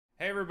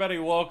Hey everybody,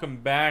 welcome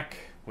back.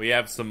 We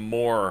have some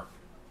more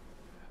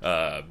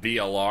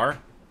VLR. I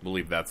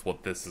believe that's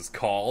what this is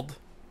called.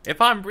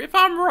 If I'm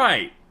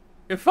right,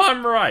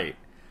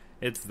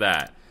 it's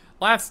that.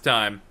 Last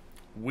time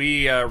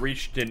we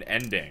reached an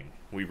ending.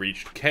 We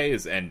reached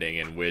K's ending,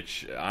 in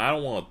which I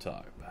don't want to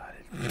talk about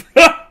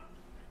it.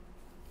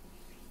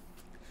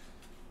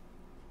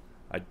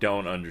 I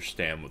don't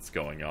understand what's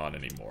going on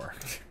anymore.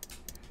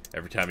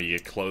 Every time you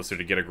get closer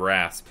to get a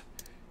grasp,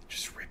 it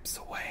just rips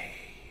away.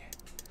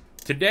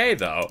 Today,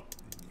 though,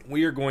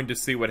 we are going to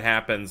see what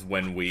happens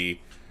when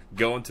we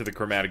go into the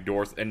chromatic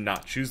doors and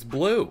not choose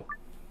blue.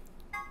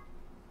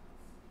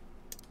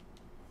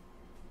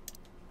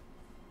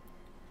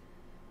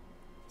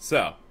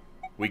 So,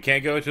 we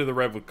can't go to the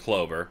red with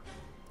Clover.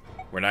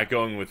 We're not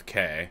going with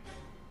K.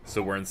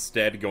 So we're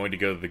instead going to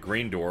go to the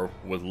green door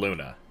with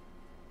Luna.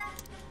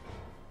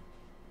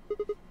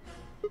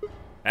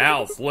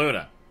 Alice,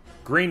 Luna,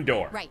 green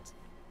door. Right.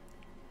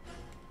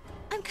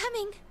 I'm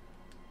coming.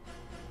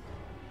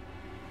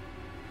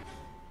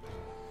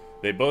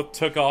 They both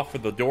took off for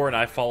the door and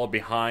I followed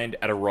behind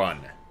at a run.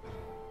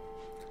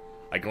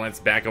 I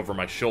glanced back over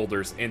my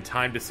shoulders in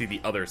time to see the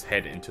others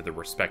head into the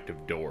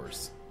respective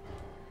doors.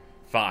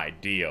 Phi,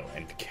 Dio,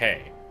 and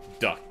K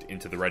ducked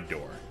into the red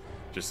door,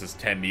 just as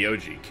Ten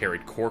Myoji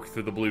carried Cork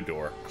through the blue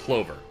door,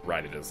 Clover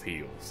right at his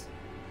heels.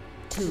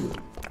 2,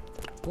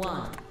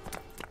 1,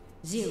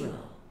 0.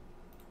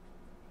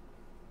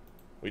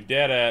 We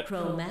did it.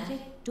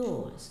 Chromatic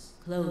doors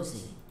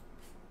closing.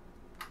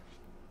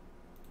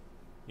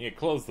 Yeah,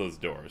 close those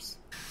doors.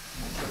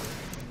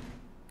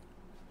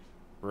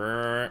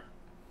 Brrr.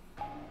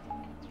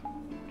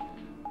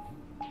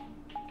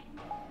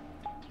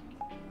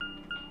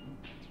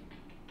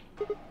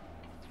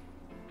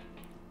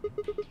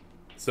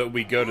 So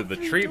we go to the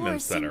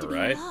treatment center,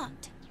 right?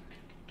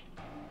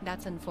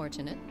 That's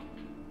unfortunate.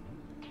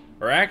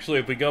 Or actually,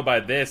 if we go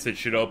by this, it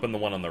should open the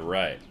one on the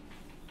right.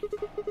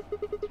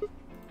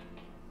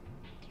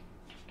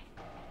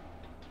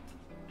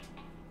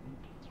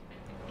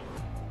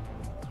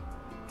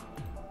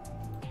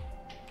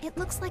 It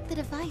looks like the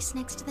device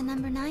next to the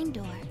number 9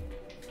 door.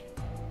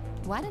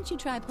 Why don't you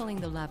try pulling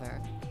the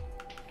lever?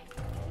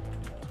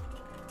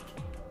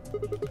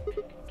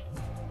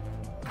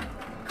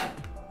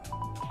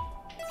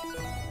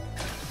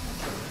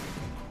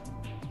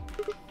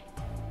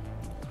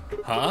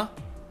 Huh?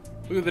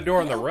 Look at the door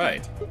on the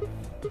right.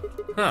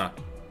 Huh.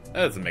 That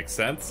doesn't make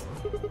sense.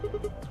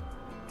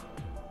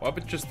 Why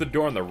would just the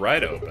door on the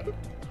right open?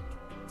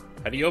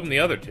 How do you open the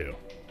other two?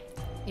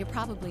 You're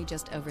probably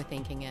just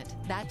overthinking it.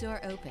 That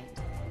door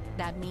opened.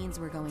 That means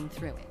we're going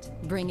through it.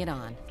 Bring it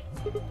on.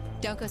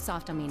 Don't go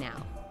soft on me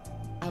now.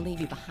 I'll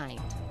leave you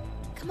behind.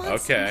 Come on,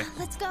 okay. Sima,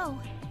 let's go.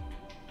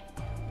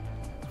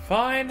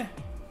 Fine.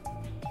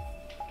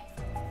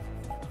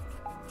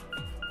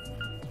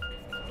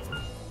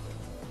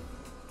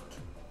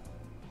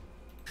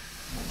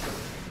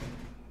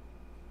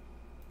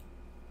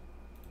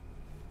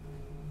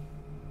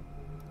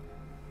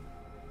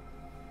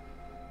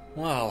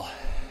 Well,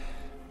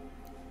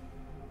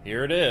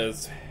 here it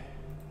is.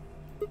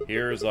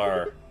 Here's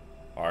our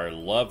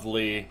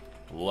lovely,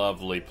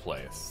 lovely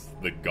place.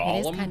 The Golem?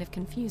 It is kind of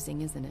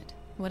confusing, isn't it?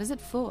 What is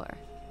it for?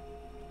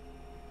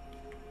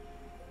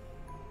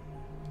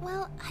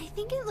 Well, I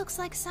think it looks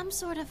like some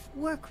sort of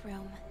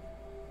workroom.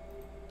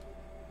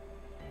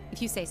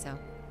 If you say so.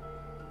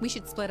 We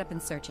should split up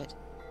and search it.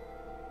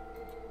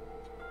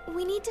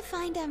 We need to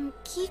find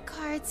key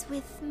cards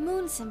with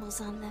moon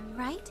symbols on them,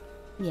 right?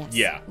 Yes.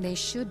 Yeah. They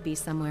should be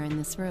somewhere in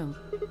this room.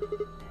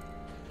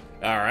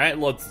 Alright,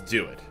 let's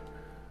do it.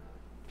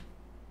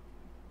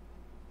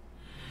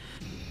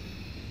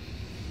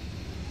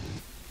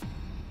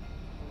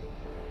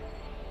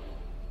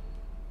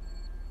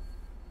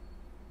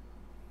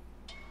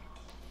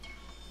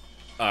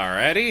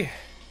 Alrighty.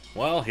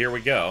 Well, here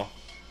we go.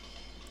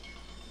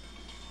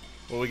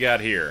 What we got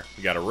here?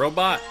 We got a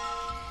robot.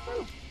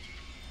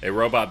 A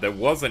robot that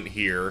wasn't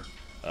here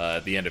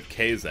at the end of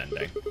K's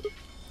ending.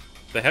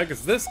 The heck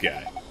is this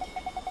guy?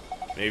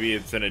 Maybe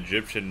it's an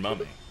Egyptian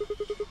mummy.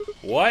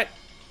 What?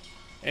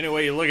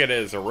 Anyway, you look at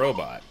it as a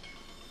robot.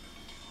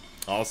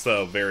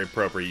 Also, very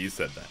appropriate you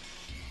said that.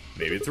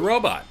 Maybe it's a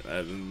robot.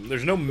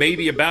 There's no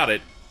maybe about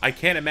it. I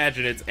can't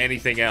imagine it's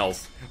anything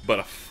else but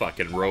a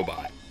fucking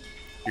robot.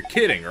 You're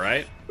kidding,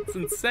 right? It's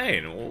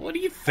insane. Well, what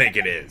do you think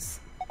it is?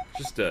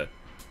 Just a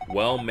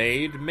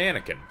well-made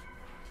mannequin.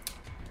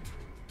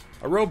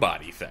 A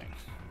robot-y thing.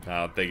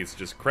 I don't think it's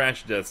just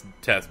crash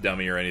test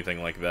dummy or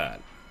anything like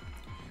that.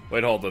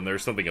 Wait, hold on.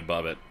 There's something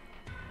above it.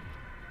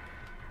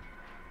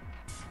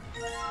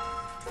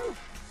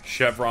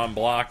 Chevron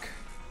block.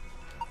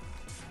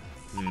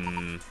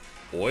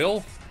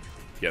 Oil?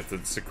 Yes,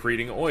 it's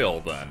secreting oil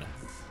then.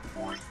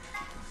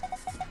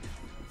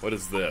 What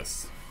is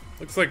this?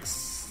 Looks like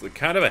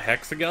kind of a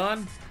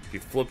hexagon. If you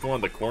flip one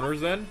of the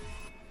corners in.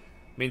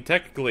 I mean,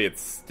 technically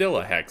it's still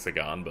a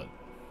hexagon, but...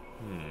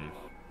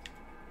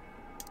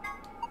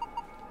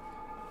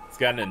 It's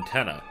got an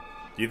antenna.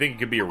 Do you think it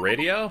could be a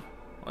radio?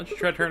 Why don't you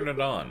try turning it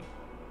on?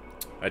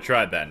 I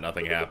tried that,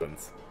 nothing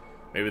happens.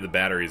 Maybe the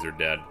batteries are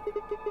dead.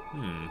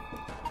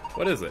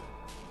 What is it?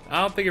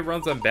 I don't think it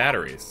runs on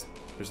batteries.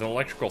 There's an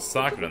electrical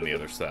socket on the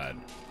other side.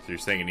 So you're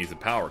saying it needs a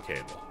power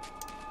cable.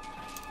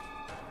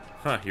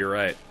 Huh, you're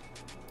right.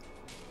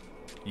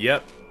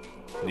 Yep.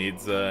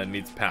 Needs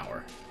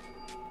power.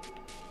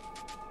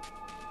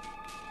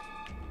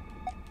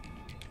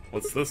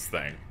 What's this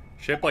thing?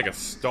 Shaped like a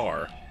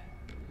star.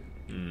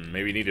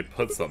 Maybe you need to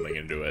put something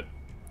into it.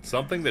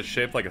 Something that's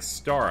shaped like a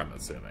star, I'm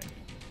assuming.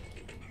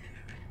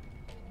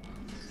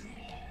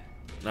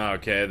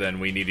 Okay, then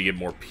we need to get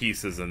more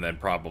pieces and then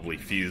probably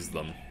fuse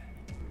them.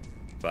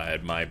 If I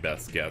had my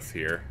best guess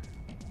here.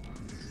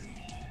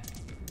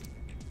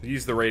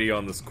 Use the radio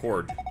on this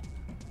cord.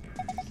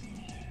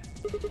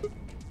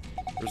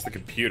 Where's the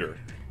computer?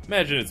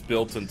 Imagine it's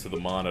built into the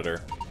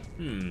monitor.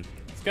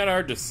 It's kind of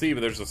hard to see,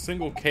 but there's a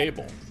single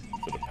cable.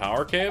 Is it a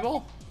power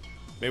cable?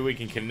 Maybe we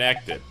can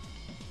connect it.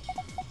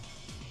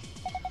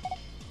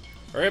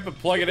 Hurry up and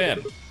plug it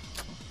in.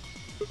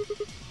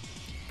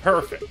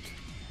 Perfect.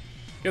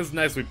 It's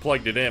nice we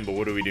plugged it in, but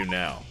what do we do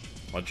now?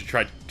 Why don't you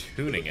try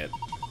tuning it?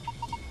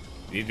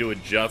 You need to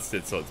adjust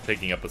it so it's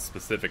picking up a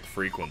specific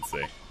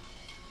frequency.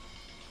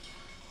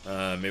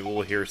 Maybe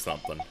we'll hear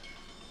something.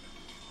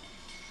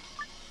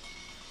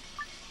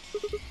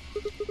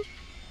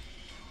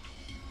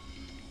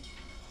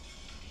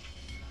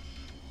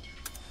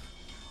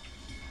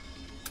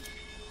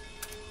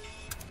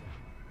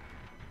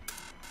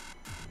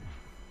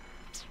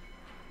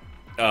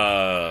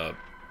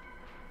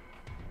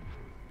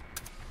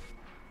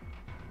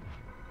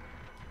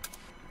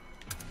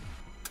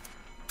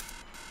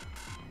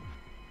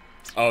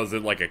 Oh, is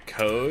it like a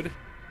code?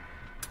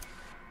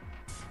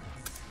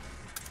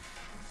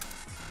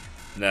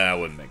 Nah, that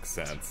wouldn't make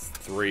sense.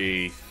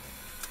 3,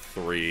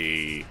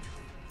 3,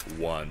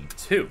 1,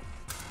 2.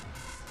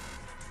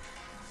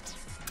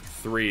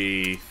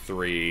 3,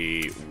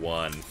 3,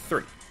 1,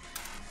 3.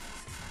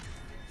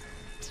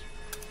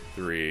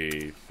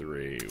 3,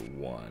 3,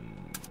 1,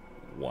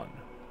 1.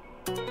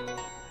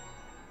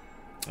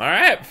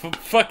 Alright,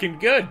 fucking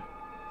good.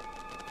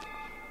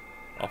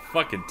 I'll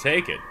fucking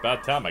take it.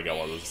 About time I got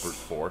one of those brute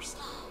force.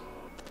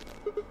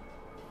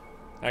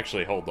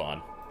 Actually, hold on.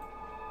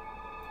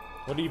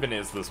 What even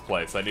is this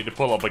place? I need to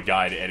pull up a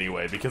guide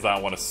anyway, because I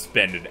don't want to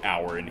spend an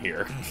hour in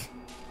here.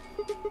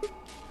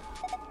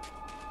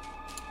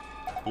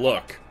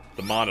 Look,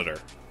 the monitor.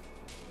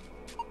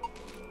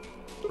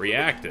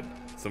 Reacted.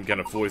 Some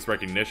kind of voice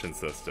recognition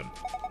system.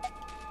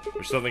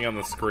 There's something on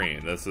the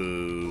screen. This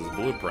is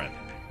Blueprint.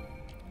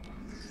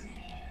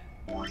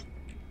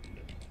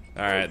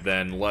 Alright,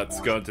 then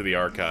let's go into the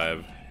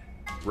archive.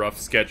 Rough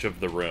sketch of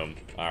the room.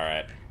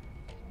 Alright.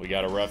 We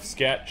got a rough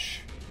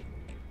sketch.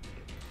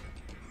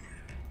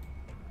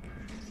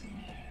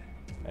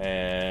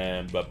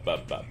 And... There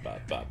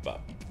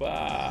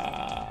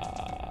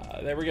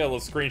we go,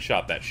 let's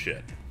screenshot that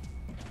shit.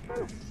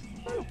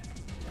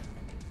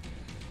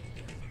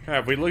 Alright,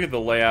 if we look at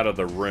the layout of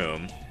the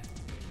room,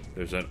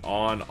 there's an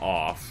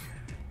on-off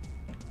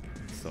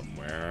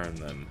somewhere, and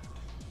then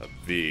a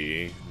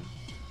V.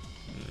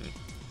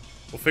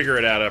 We'll figure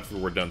it out after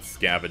we're done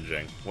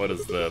scavenging. What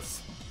is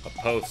this? A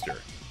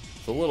poster.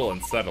 It's a little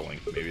unsettling.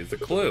 Maybe it's a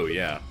clue.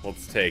 Yeah,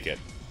 let's take it.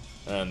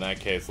 In that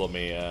case, let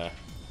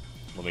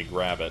me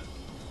grab it.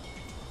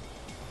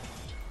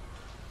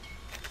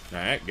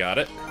 Alright, got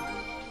it.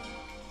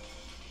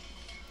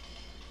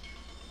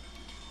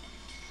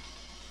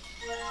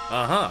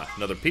 Uh-huh,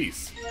 another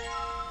piece.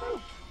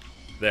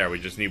 There, we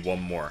just need one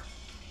more.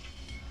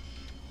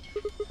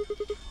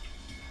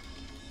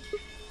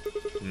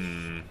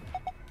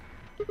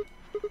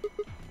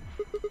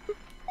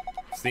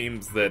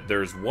 Seems that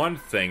there's one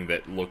thing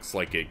that looks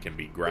like it can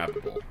be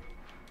grabbable.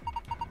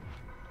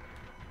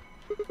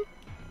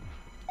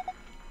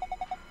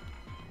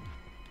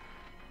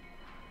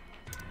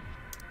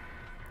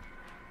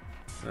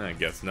 I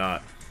guess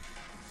not.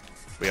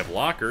 We have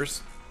lockers.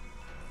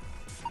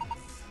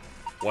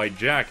 White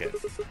jacket.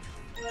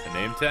 A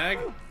name tag?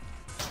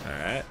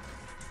 Alright.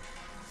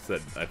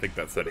 I think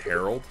that said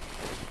Harold.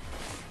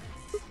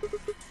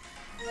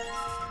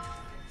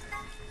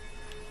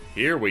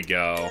 Here we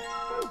go.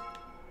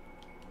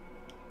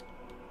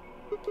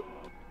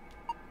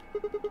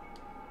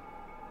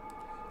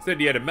 Said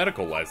you had a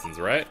medical license,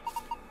 right?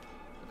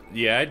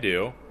 Yeah, I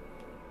do.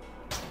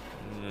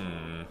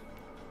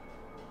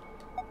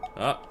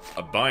 Ah,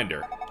 a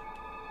binder.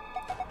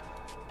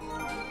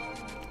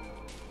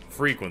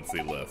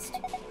 Frequency list.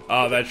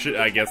 Oh, that should...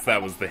 I guess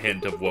that was the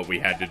hint of what we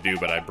had to do,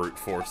 but I brute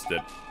forced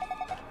it.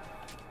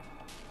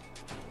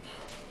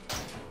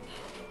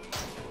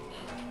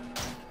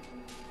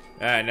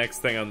 Alright, next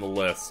thing on the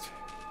list.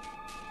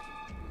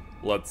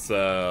 Let's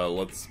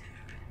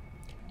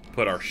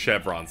put our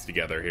chevrons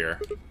together here.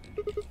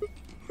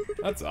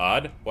 That's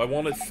odd. Why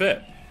won't it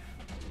fit?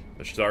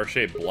 A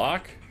star-shaped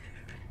block?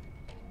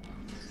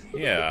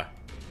 Yeah,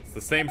 it's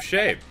the same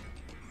shape.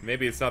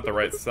 Maybe it's not the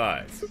right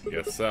size.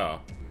 Guess so.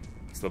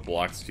 Because the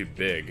block's too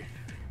big.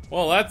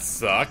 Well, that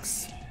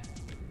sucks.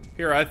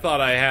 Here, I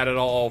thought I had it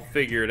all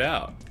figured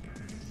out.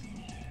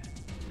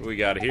 What do we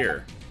got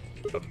here?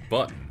 A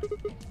button.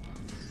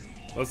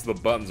 Most of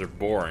the buttons are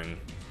boring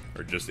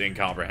or just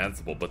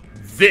incomprehensible, but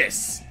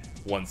this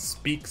one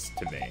speaks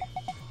to me.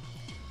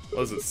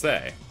 What does it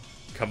say?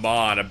 Come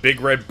on, a big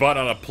red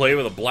button on a plate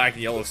with a black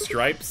and yellow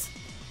stripes?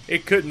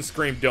 It couldn't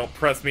scream, "Don't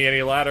press me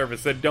any louder," if it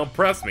said, "Don't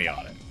press me"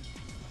 on it.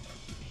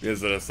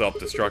 Is it a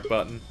self-destruct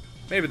button?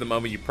 Maybe the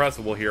moment you press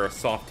it, we'll hear a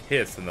soft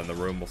hiss, and then the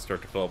room will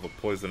start to fill up with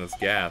poisonous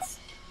gas.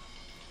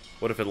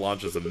 What if it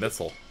launches a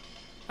missile?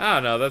 I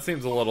don't know, that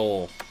seems a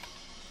little...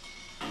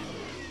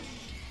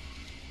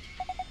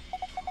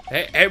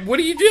 Hey, what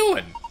are you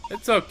doing?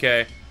 It's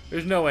okay.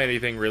 There's no way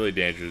anything really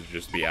dangerous to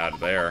just be out of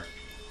there.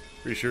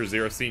 Pretty sure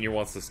Zero Senior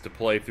wants us to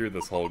play through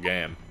this whole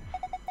game.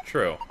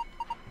 True.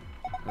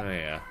 Oh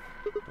yeah.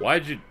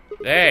 Why'd you...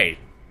 Hey!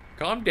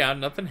 Calm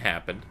down, nothing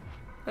happened.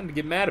 Nothing to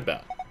get mad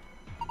about.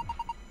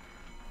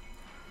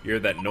 You hear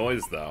that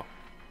noise, though.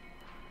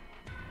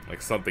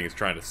 Like something is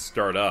trying to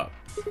start up.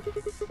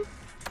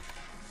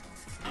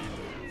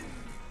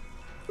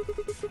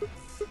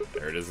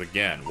 There it is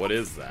again. What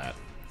is that?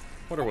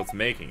 Wonder what's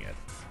making it.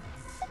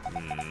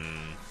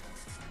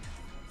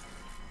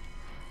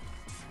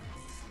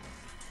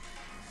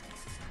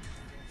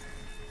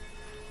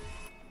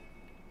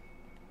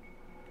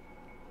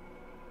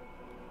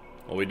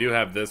 Well, we do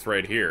have this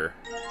right here.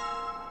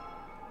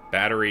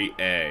 Battery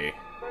A.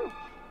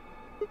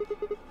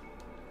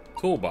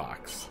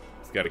 Toolbox.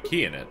 It's got a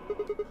key in it.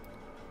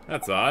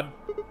 That's odd.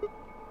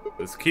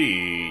 This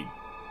key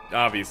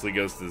obviously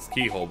goes to this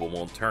keyhole but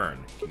won't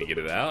turn. Can you get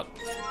it out?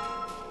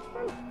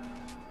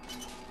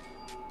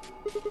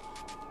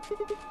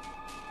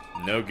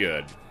 No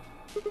good.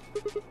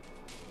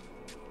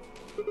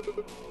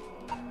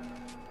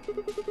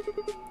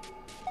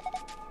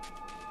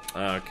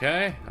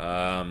 Okay,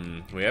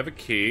 we have a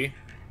key.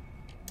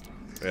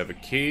 We have a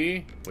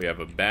key. We have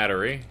a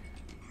battery.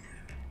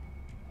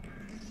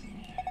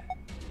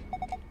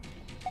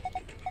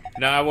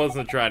 No, I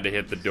wasn't trying to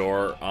hit the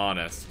door,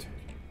 honest.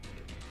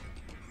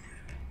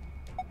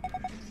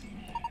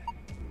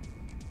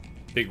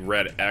 Big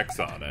red X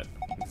on it.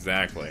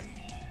 Exactly.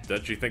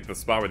 Don't you think the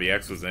spot where the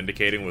X was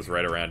indicating was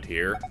right around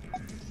here?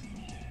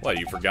 What,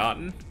 you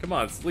forgotten? Come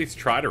on, at least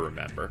try to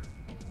remember.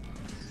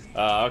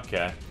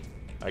 Okay.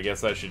 I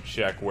guess I should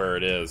check where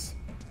it is.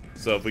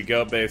 So if we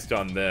go based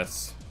on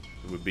this,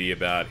 it would be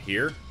about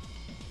here.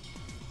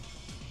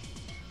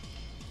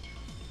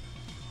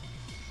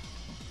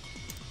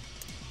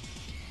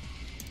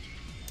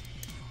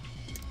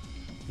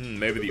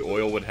 Maybe the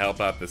oil would help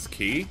out this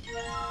key?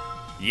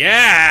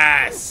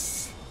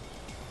 Yes!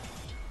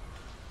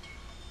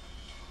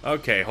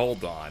 Okay,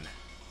 hold on.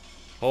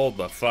 Hold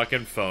the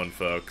fucking phone,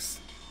 folks.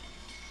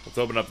 Let's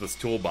open up this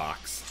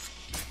toolbox.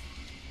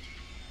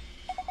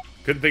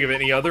 Couldn't think of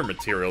any other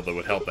material that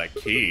would help that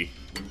key.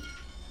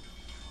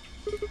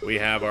 We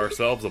have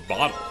ourselves a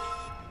bottle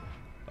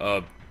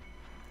of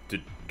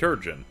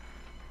detergent.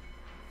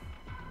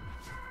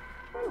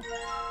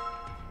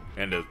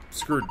 And a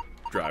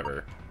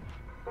screwdriver.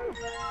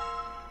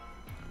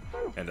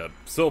 And a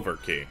silver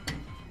key.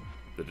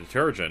 The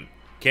detergent.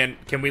 Can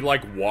we,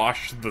 like,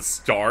 wash the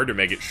star to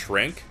make it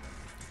shrink?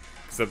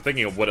 Because I'm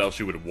thinking of what else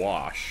you would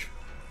wash.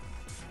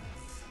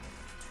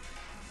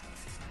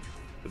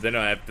 But then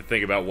I have to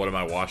think about what am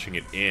I washing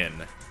it in,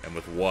 and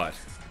with what.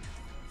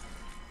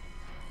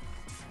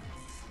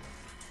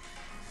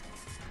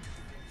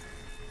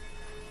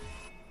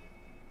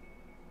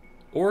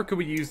 Or could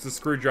we use the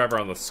screwdriver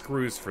on the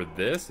screws for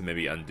this and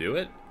maybe undo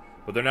it?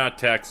 But they're not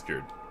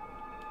textured.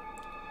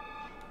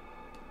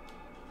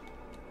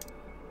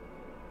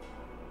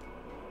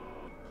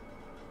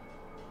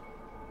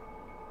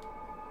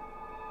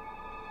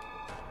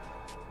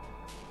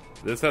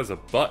 This has a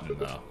button,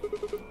 though.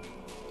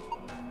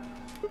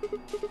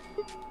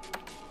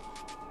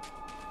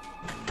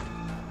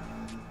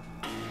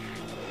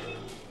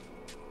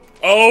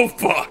 Oh,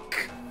 fuck!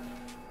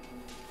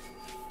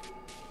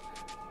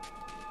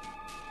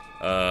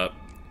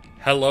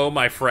 Hello,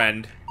 my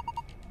friend.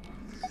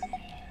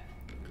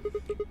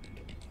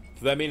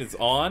 Does that mean it's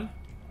on?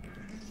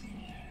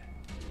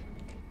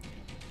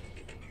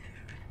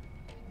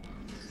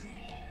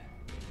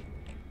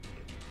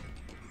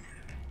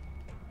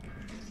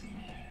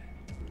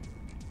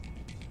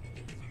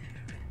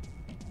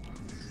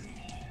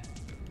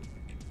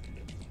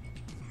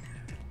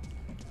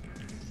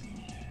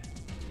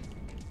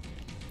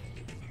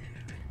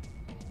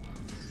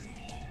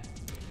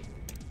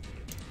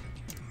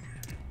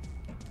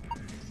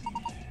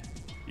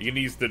 You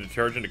can use the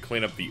detergent to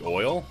clean up the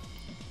oil?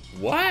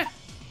 What?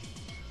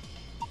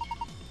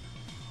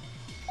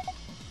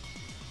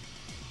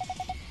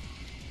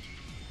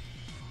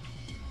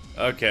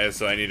 Okay,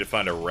 so I need to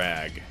find a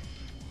rag.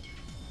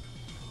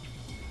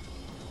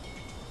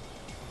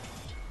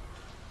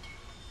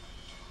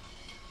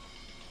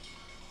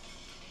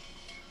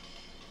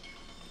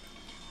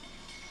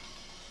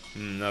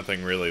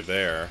 Nothing really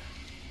there.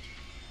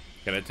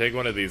 Can I take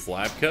one of these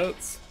lab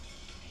coats?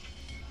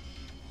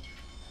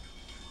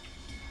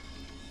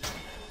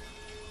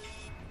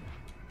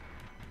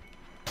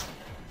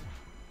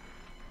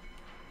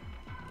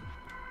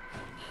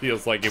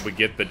 Feels like it would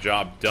get the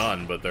job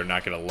done, but they're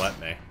not gonna let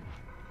me.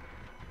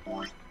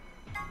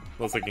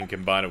 Unless I can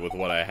combine it with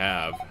what I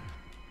have.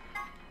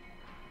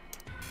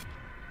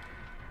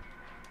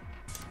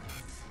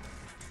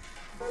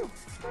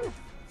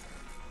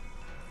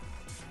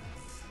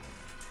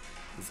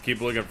 Let's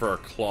keep looking for a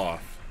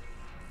cloth.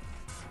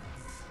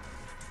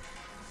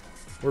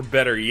 Or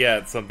better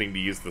yet, something to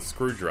use the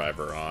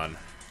screwdriver on.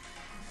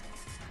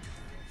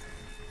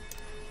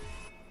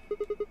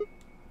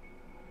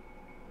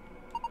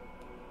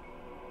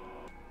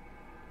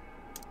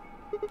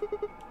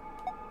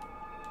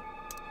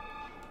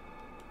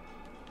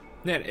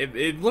 Yeah,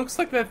 it looks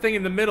like that thing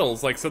in the middle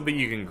is like something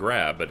you can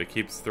grab, but it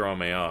keeps throwing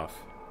me off.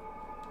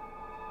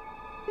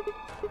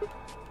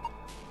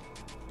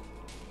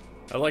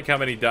 I like how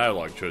many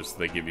dialogue choices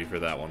they give you for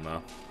that one,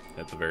 though,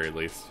 at the very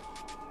least.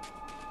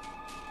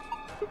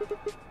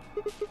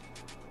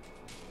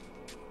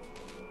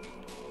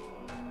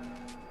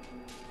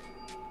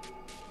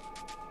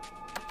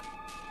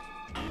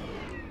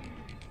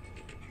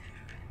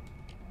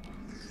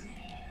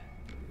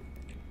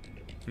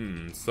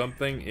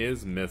 Something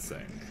is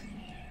missing.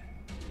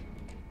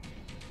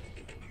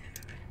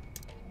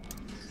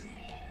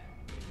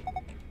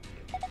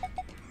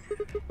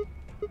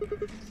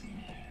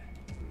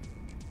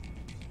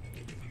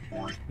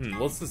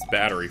 What's this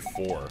battery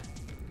for?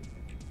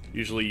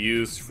 Usually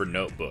used for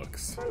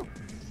notebooks.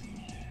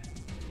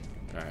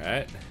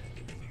 Alright.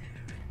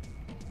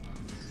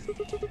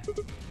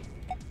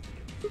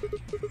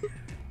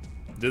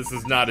 This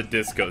is not a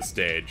disco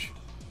stage.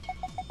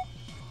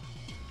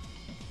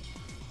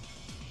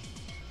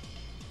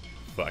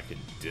 Fucking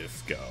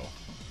disco.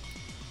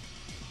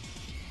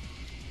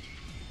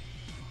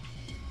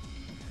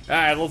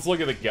 Alright, let's look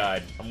at the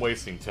guide. I'm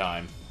wasting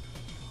time.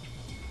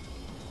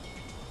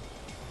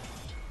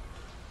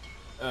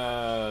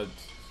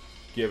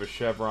 Give a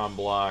chevron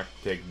block,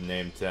 take the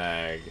name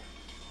tag,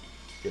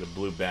 get a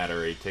blue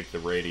battery, take the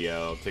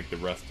radio, take the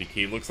rusty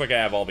key. Looks like I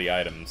have all the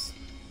items.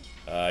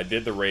 I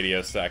did the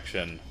radio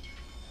section.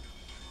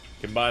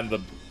 Combine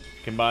the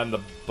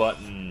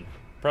button,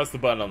 press the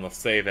button on the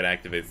save, it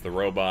activates the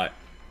robot.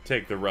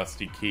 Take the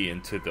rusty key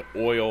into the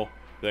oil,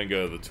 then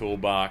go to the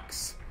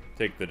toolbox.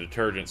 Take the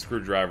detergent,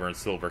 screwdriver, and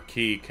silver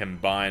key,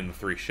 combine the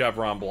 3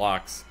 chevron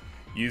blocks,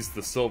 use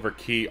the silver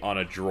key on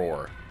a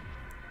drawer.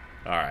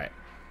 Alright.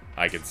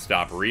 I can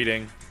stop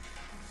reading.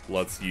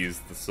 Let's use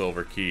the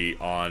silver key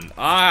on...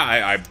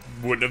 I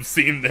wouldn't have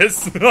seen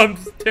this. I'm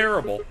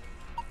terrible.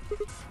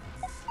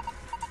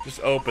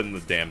 Just open the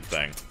damn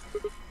thing.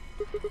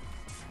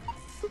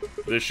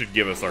 This should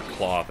give us our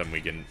cloth and we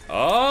can...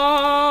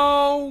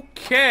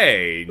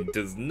 Okay.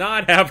 Does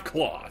not have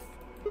cloth.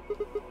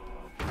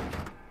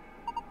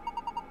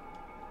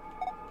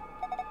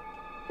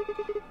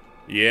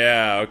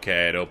 Yeah,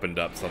 okay. It opened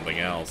up something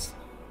else.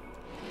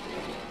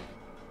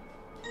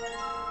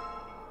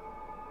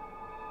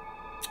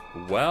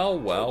 Well,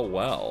 well,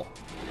 well.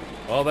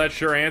 Well, that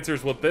sure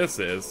answers what this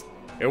is.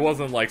 It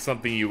wasn't like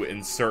something you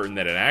insert and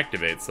then it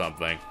activates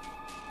something.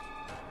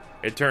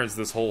 It turns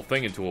this whole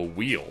thing into a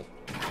wheel.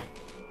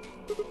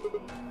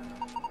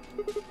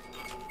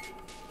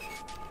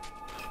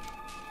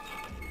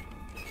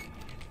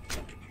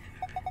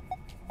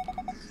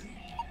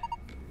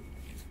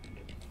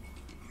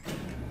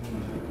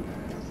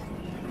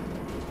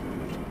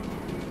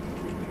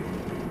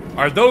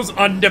 Are those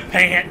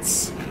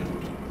underpants?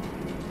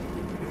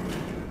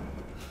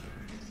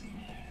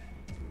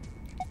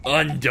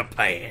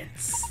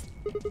 Underpants.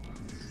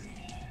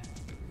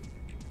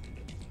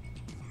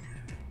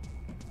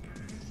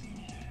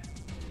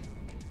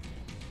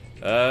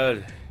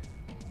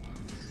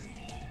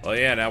 Well,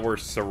 yeah, now we're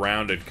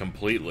surrounded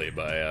completely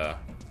by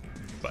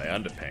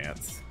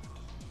underpants.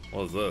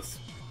 What is this?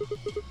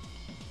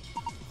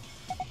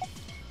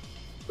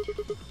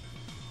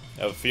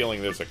 I have a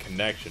feeling there's a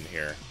connection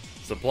here.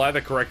 Supply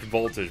the correct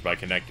voltage by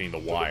connecting the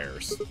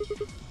wires.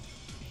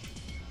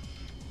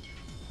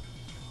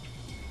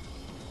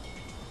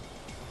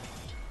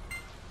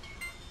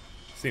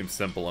 Seems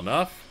simple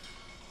enough.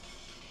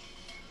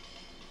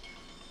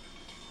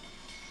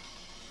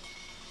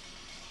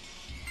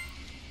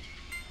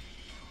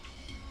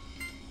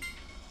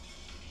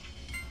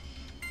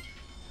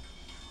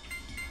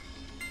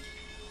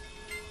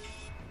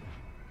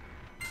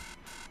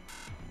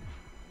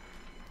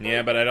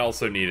 Yeah, but I'd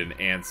also need an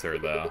answer,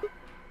 though.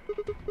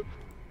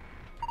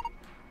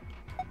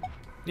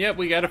 Yep,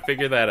 we gotta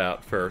figure that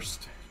out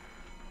first.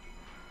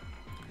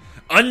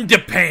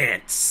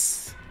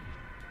 Underpants!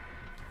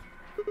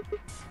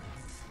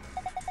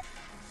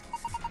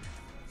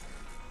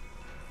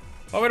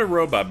 Why would a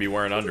robot be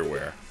wearing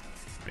underwear?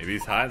 Maybe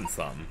he's hiding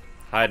something.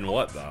 Hiding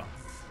what, though?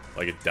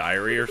 Like a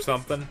diary or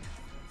something?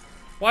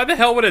 Why the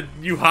hell would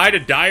you hide a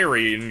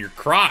diary in your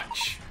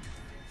crotch?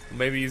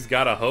 Maybe he's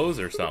got a hose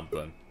or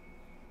something.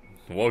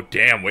 Whoa,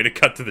 damn, way to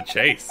cut to the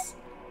chase.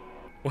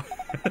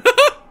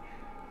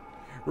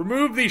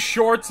 Remove these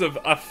shorts of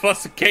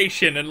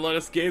obfuscation and let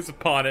us gaze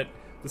upon it,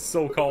 the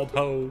so-called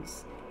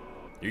hose.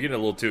 You're getting a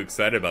little too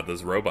excited about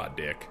this robot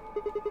dick.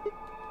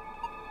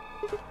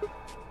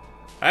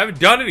 I haven't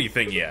done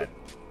anything yet.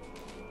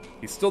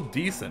 He's still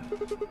decent.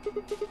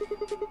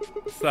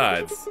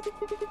 Besides,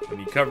 when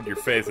you covered your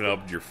face and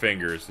opened your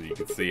fingers so you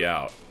could see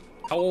out.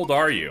 How old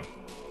are you?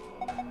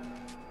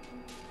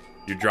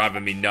 You're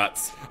driving me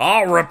nuts.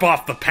 I'll rip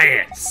off the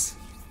pants!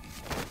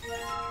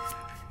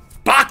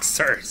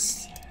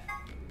 Boxers!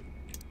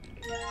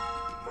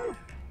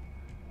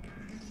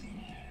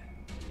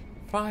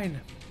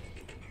 Fine.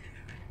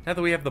 Now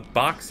that we have the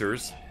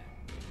boxers,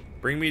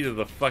 bring me to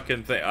the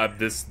fucking thing.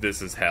 This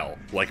is hell.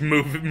 Like,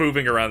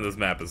 moving around this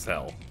map is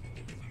hell.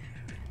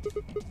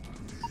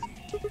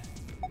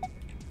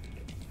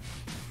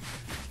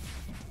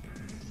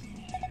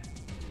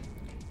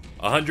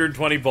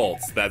 $120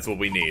 volts. That's what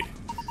we need.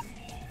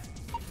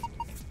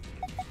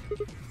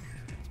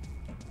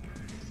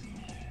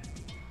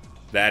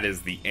 That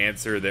is the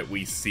answer that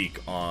we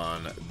seek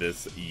on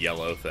this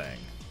yellow thing.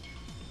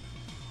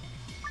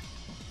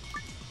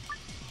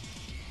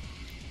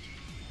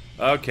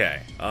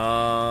 Okay.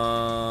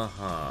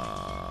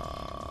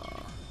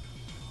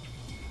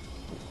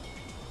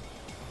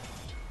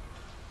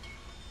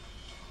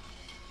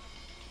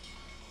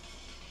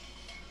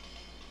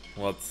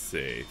 Let's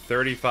see.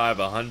 35,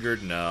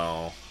 100?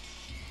 No.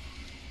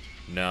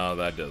 No,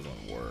 that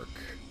doesn't work.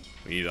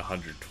 We need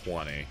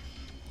 120.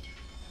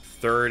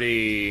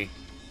 30...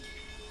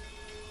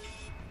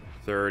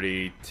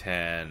 30,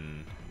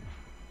 10...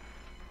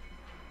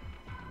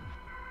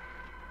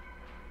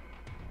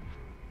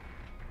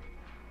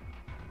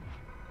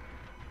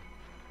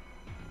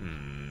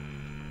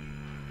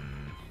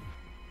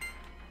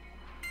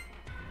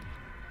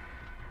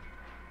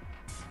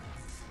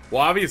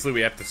 Well, obviously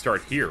we have to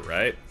start here,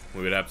 right?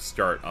 We would have to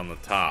start on the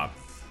top.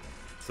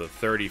 So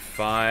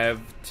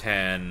 35,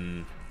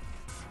 10,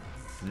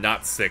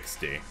 not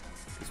 60.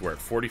 Because we're at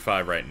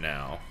 45 right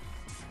now.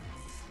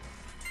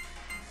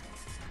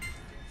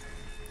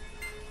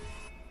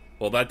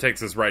 Well, that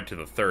takes us right to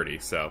the 30,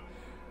 so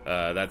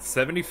that's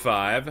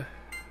 75.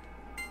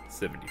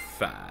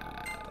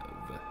 75.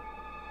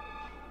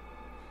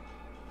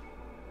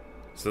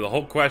 So the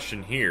whole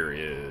question here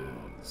is...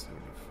 75.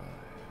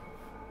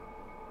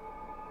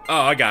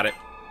 Oh, I got it.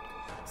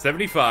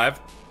 75,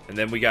 and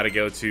then we got to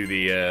go to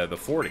the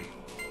 40.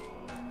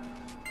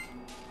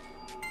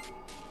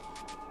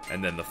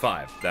 And then the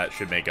 5. That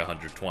should make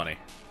 120.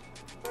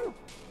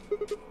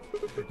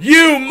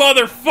 You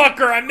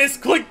motherfucker! I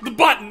misclicked the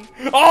button!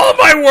 All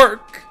my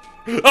work!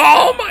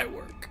 All my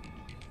work!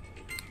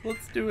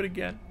 Let's do it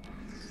again.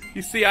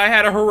 You see, I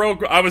had a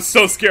heroic... I was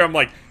so scared. I'm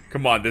like,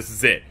 come on, this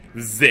is it.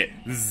 This is it.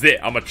 This is it.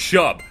 I'm a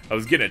chub. I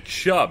was getting a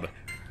chub.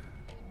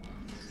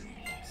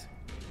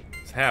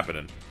 What's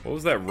happening? What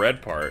was that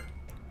red part?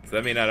 Does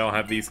that mean I don't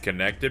have these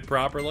connected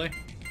properly?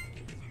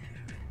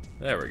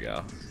 There we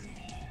go.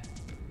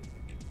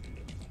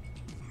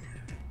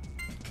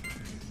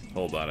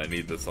 Hold on, I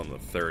need this on the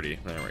 30.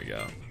 There we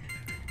go.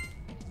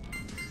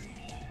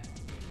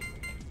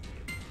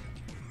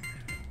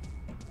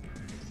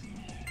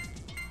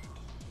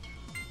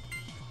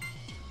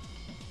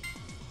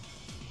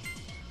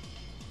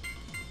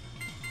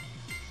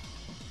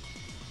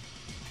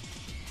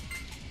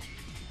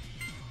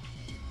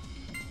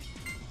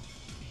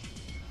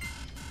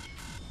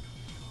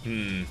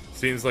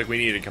 Seems like we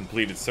need a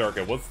completed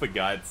circuit. What's the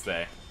guide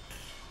say?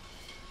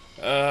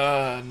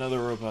 Another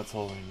robot's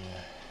holding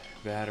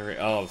a battery.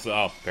 Oh,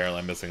 apparently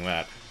I'm missing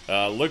that.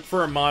 Look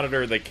for a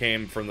monitor that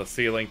came from the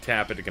ceiling.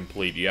 Tap it to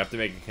complete. You have to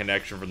make a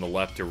connection from the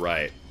left to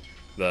right.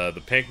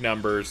 The pink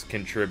numbers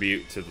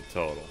contribute to the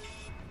total.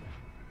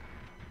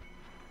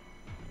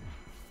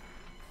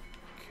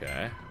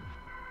 Okay.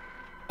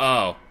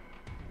 Oh.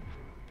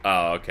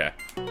 Oh, okay.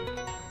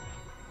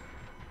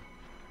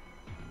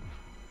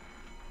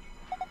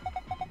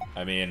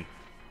 I mean,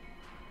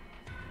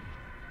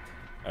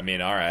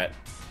 alright.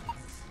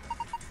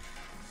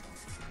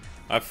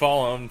 I've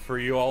fallen for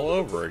you all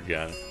over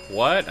again.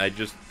 What? I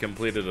just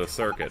completed a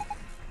circuit.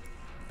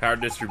 Power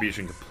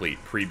distribution complete.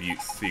 Preview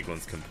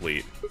sequence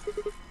complete.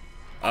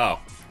 Oh,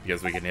 I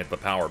guess we can hit the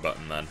power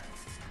button then.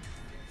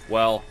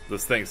 Well,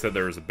 this thing said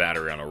there was a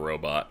battery on a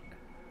robot.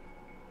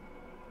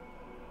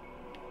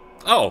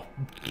 Oh!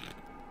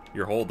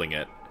 You're holding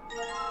it.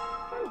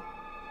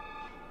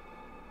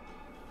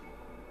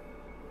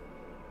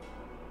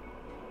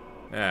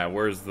 Ah,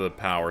 where's the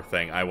power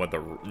thing? I went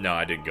the... No,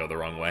 I didn't go the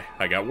wrong way.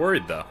 I got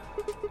worried, though.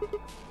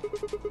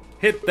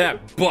 Hit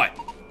that butt!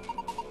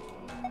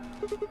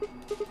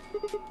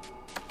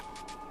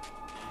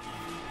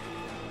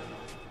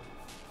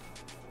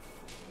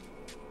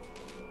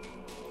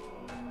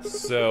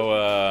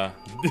 So,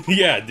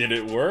 yeah, did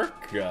it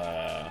work?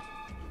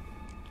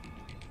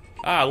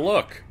 Ah,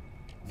 look!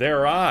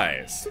 Their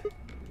eyes.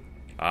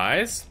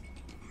 Eyes?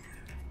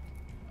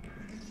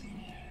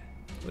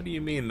 What do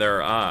you mean,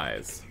 their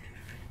eyes?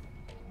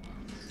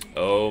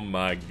 Oh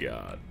my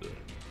god.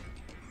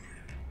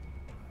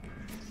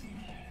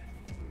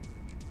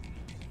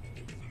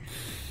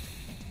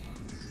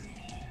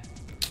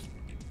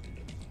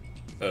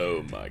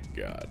 Oh my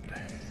god.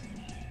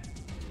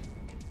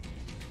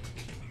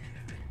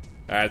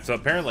 Alright, so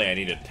apparently I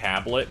need a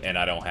tablet, and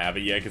I don't have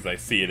it yet because I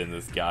see it in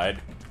this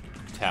guide.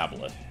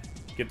 Tablet.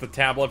 Get the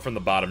tablet from the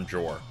bottom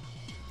drawer.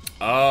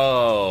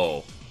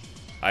 Oh!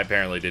 I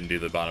apparently didn't do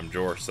the bottom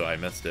drawer, so I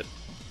missed it.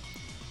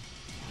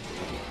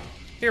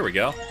 Here we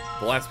go.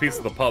 The last piece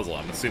of the puzzle.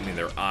 I'm assuming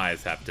their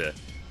eyes have to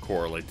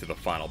correlate to the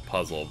final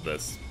puzzle of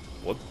this.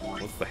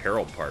 What's the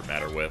Herald part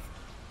matter with?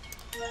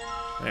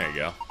 There you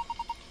go.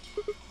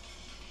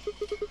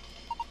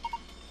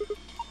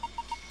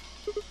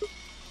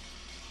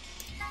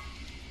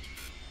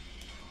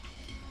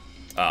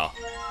 Oh.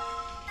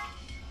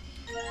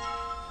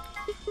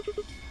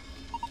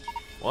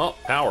 Well,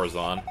 power's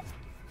on.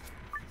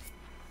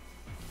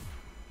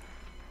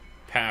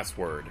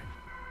 Password.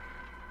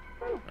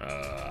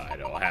 I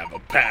don't have a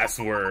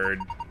password.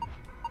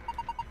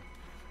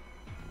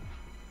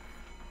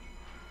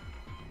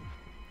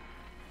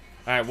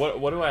 Alright,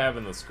 what do I have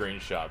in the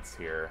screenshots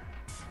here?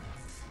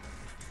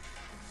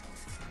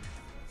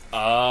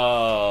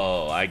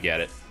 Oh, I get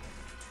it.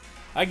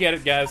 I get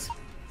it, guys.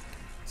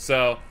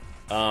 So,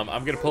 I'm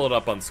going to pull it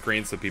up on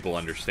screen so people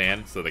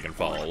understand, so they can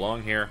follow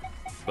along here.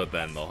 But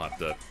then they'll have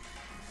to,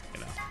 you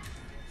know.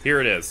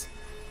 Here it is.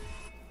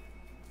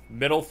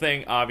 Middle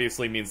thing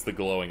obviously means the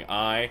glowing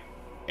eye,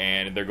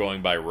 and they're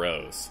going by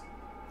rows.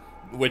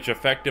 Which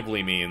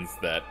effectively means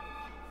that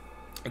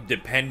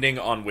depending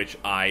on which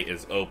eye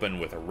is open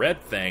with a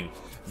red thing,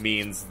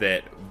 means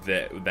that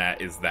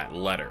is that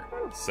letter.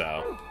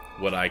 So,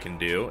 what I can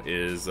do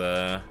is,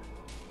 I'm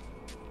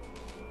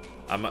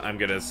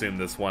gonna assume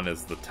this one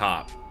is the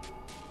top.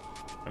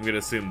 I'm gonna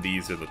assume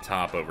these are the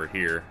top over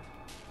here.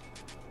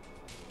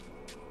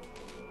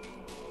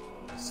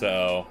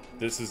 So,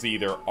 this is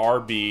either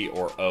RB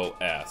or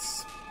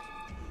OS.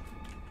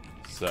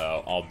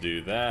 So, I'll do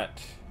that.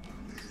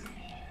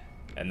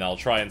 And I'll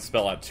try and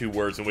spell out 2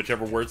 words, and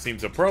whichever word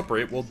seems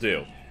appropriate, we'll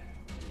do.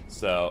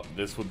 So,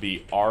 this would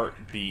be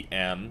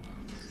RBM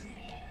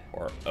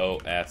or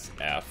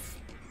OSF.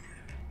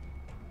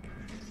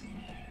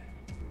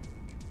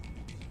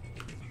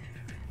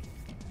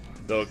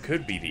 Though it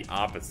could be the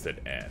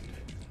opposite end.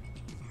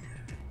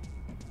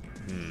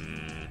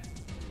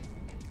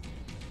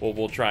 Well,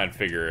 we'll try and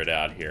figure it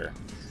out here.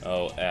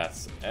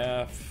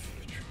 OSF.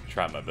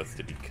 Try my best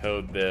to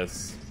decode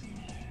this.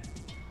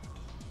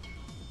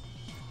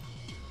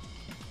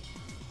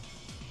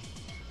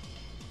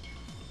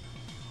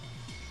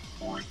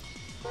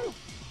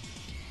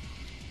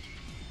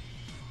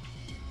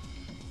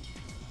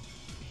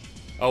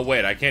 Oh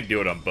wait, I can't do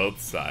it on both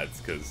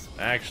sides, because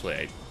actually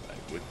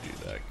I would do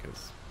that,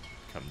 because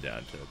come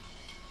down to...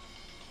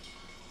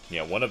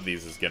 Yeah, one of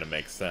these is going to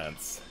make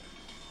sense.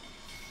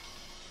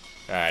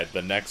 Alright,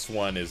 the next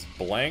one is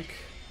blank,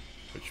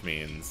 which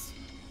means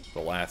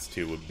the last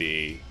 2 would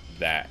be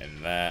that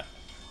and that,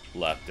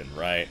 left and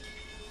right.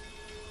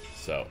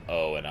 So,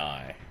 O and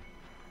I.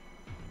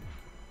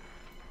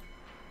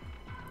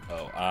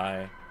 O-I.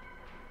 And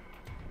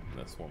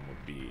this one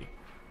would be...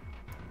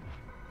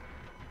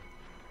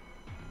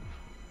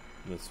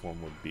 This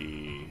one would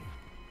be...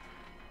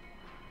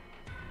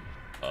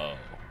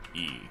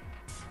 O-E.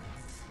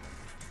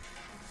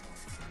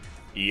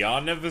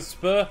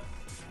 Eonavispa?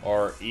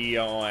 Or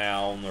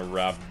Eon...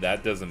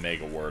 That doesn't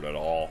make a word at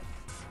all.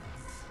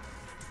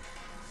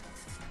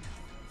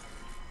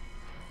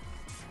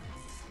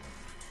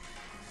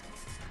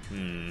 Let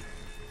me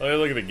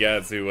look at the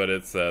guide, see what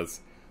it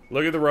says.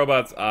 Look at the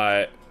robot's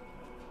eye.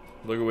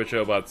 Look at which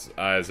robot's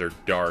eyes are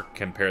dark.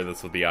 Compare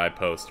this with the eye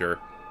poster.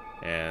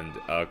 And,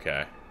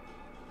 okay.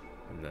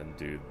 And then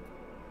do...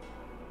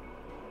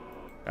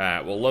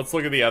 Alright, well, let's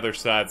look at the other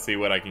side, see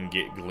what I can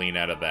glean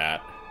out of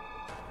that.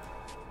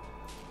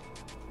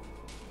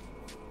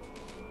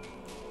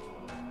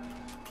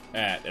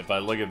 Alright, if I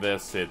look at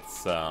this,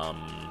 it's, that's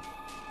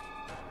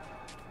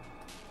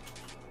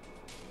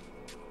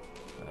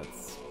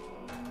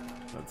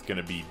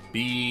gonna be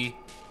B.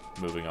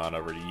 Moving on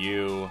over to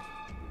U.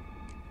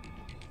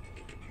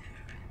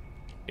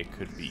 It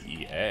could be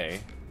EA.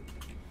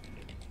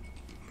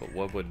 But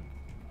what would...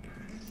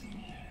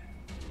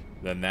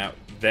 Then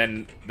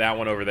that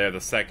one over there,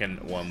 the second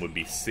one would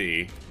be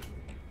C.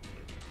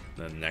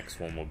 The next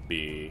one would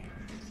be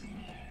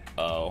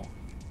O.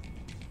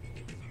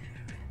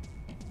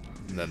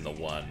 And then the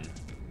one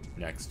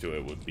next to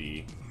it would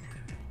be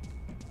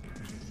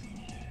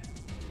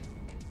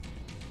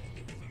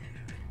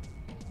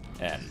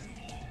N.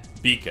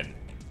 Beacon.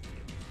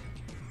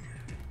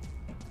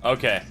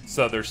 Okay,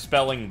 so they're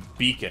spelling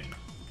beacon.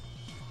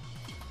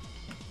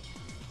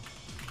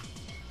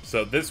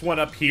 So this one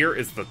up here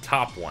is the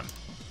top one.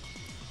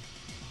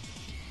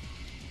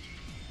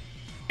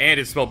 And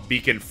it's spelled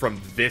beacon from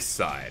this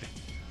side.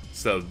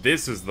 So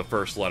this is the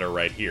first letter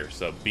right here.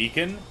 So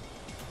beacon.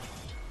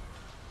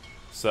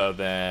 So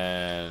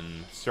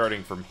then,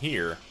 starting from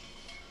here.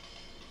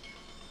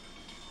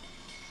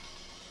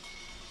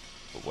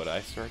 But would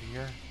I start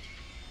here?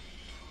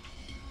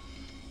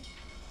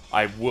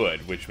 I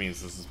would, which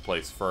means this is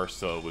placed first,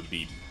 so it would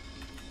be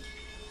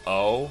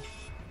O,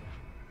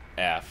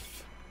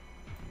 F,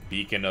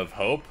 Beacon of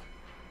Hope.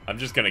 I'm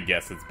just gonna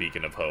guess it's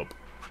Beacon of Hope.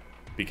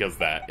 because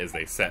that is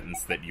a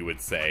sentence that you would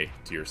say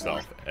to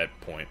yourself at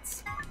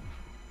points.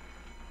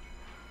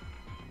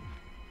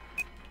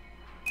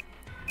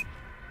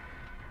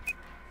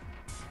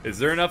 Is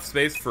there enough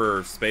space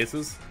for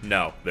spaces?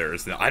 No, there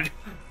is not.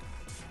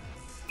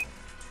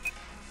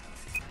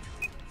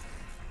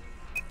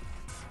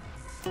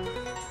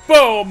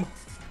 Boom!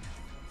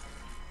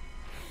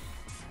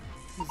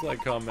 It's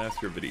like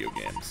Master video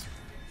games.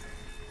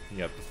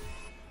 Yep.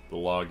 The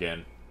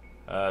login.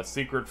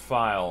 Secret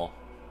file.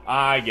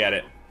 I get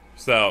it.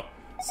 So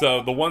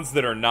the ones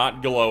that are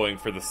not glowing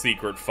for the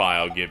secret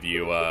file give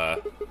you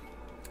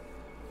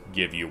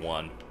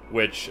one.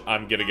 Which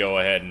I'm gonna go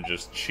ahead and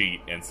just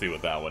cheat and see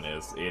what that one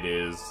is. It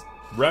is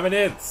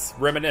Reminisce.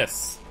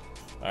 Reminisce.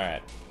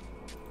 Alright.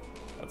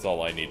 That's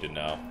all I need to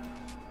know.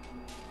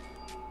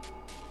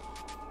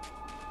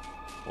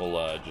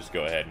 We'll just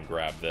go ahead and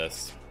grab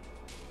this.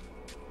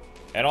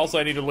 And also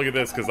I need to look at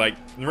this, because like,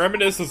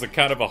 reminisce is a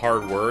kind of a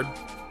hard word.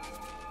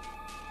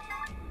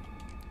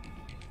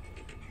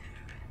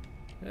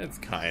 It's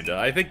kinda.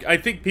 I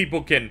think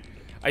people can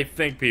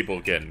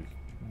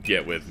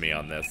get with me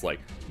on this. Like,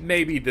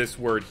 maybe this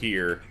word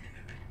here,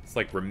 it's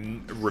like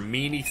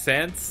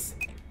reminiscence,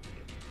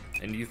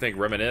 and you think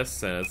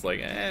reminisce, and it's like,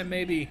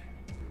 maybe,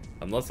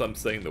 unless I'm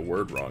saying the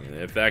word wrong. And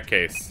if that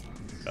case,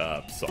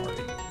 sorry.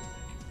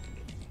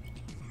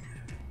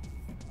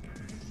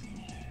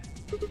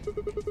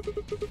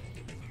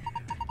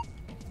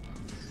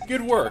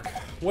 Good work.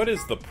 What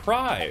is the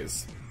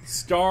prize?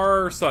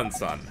 Star Sun.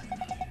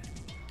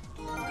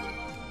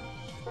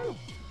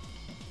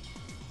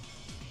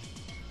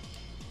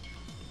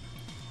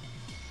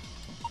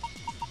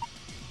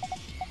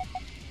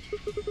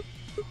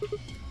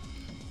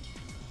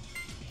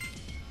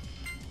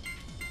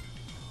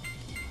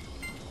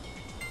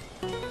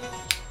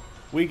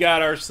 We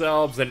got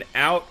ourselves an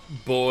out,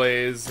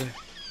 boys.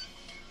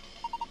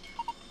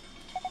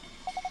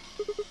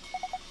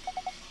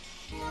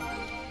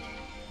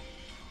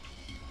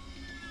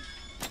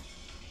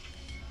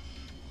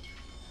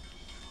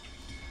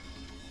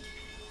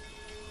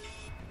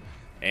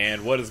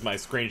 And what does my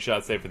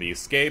screenshot say for the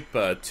escape?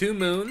 2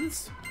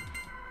 moons.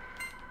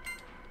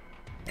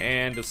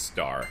 And a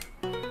star.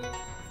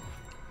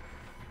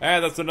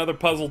 That's another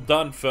puzzle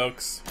done,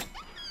 folks.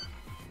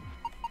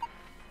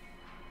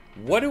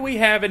 What do we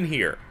have in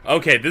here?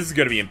 Okay, this is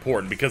going to be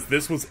important because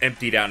this was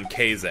emptied out in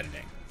K's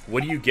ending.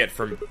 What do you get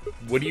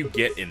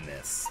in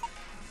this?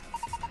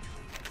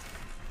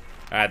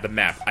 The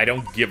map. I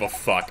don't give a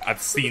fuck.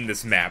 I've seen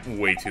this map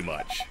way too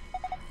much.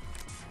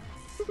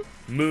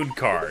 Moon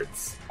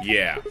cards.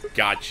 Yeah,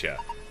 gotcha.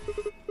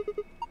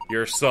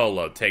 You're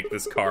solo. Take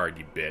this card,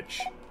 you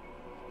bitch.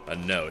 A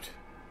note.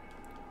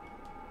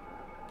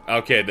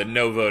 Okay, the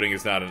no voting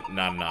is not an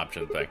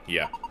option thing.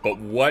 Yeah. But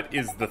what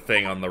is the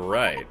thing on the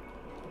right?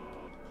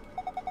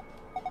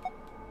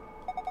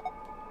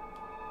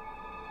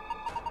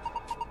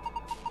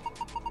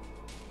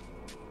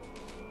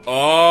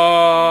 Oh!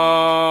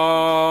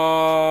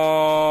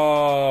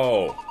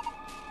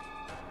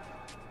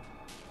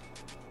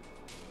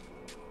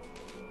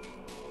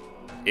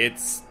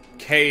 It's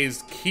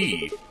K's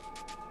key.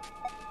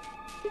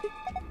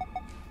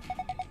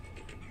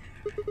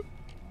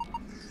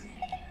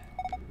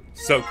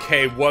 So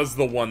K was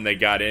the one they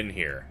got in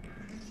here.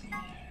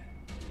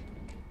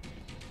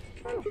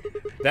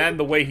 Then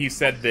the way he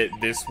said that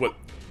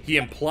he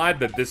implied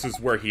that this is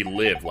where he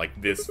lived,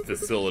 like this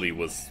facility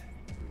was...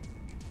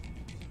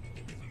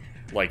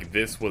 Like,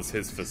 this was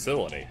his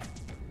facility.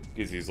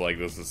 Because he's like,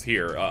 this is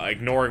here.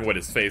 Ignoring what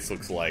his face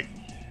looks like,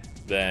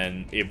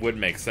 then it would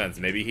make sense.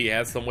 Maybe he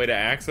has some way to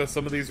access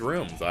some of these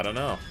rooms. I don't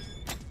know.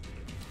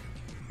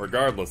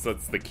 Regardless,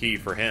 that's the key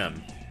for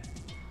him.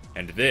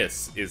 And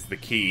this is the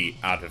key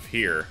out of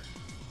here.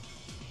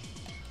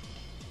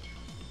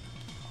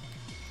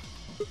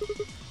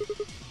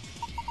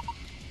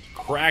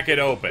 Crack it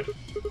open.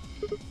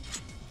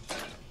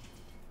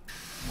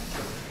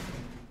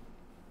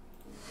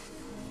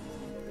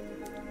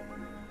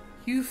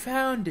 You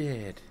found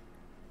it.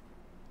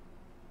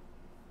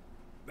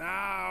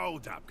 Now,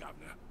 hold up,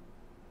 Governor.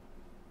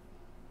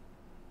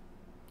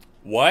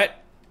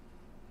 What?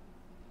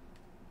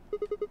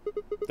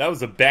 That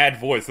was a bad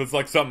voice. That's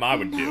like something I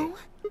would do.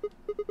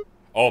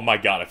 Oh my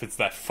god, if it's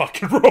that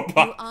fucking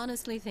robot. You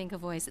honestly think a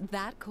voice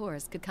that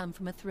coarse could come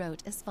from a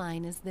throat as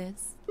fine as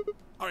this?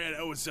 Oh yeah,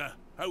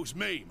 that was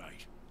me,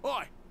 mate.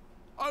 Oi,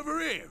 over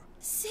here.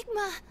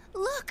 Sigma,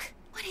 look!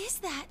 What is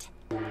that?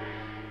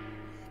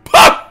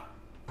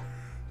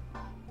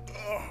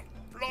 Oh,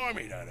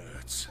 blimey, that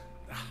hurts.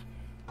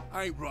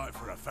 Ain't right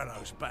for a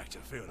fellow's back to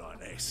feel like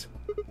this.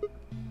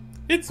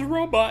 It's a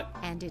robot.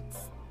 And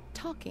it's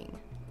talking.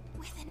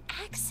 With an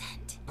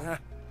accent.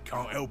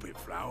 Can't help it,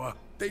 Flower.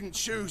 Didn't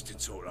choose to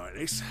talk like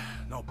this.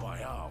 Not by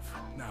half.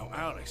 Now,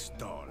 Alice,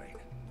 darling.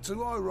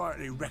 Do I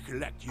rightly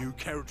recollect you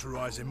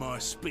characterising my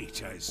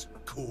speech as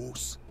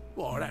coarse?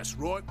 Why, that's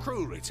right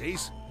cruel it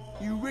is.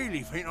 You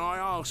really think I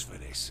asked for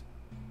this?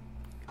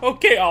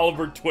 Okay,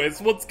 Oliver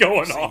Twist, what's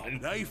going on?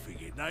 They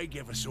figured they'd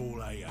give us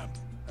all a,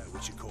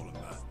 what you call them,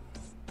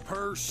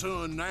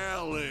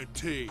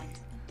 personality.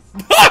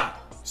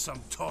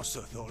 Some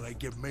tosser thought they'd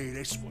give me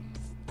this one.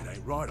 It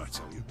ain't right, I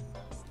tell you.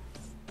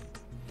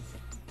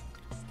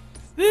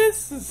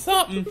 This is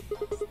something.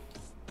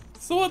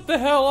 So what the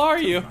hell are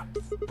you?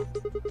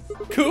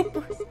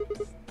 Cooper?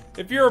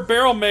 If you're a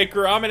barrel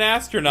maker, I'm an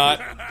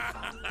astronaut.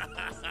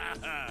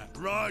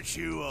 Right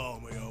you are,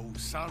 me old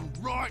son.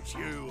 Right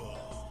you are.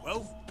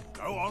 Well,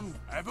 go on,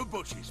 have a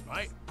butchers,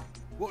 mate.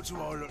 What do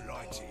I look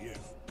like to you?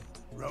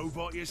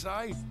 Robot, you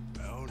say?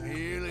 Well,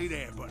 nearly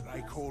there, but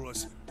they call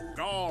us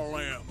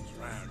golems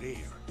round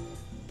here.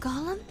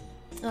 Golem?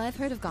 Oh, I've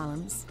heard of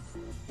golems.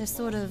 They're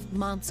sort of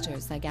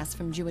monsters, I guess,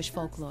 from Jewish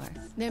folklore.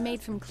 They're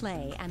made from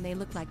clay, and they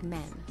look like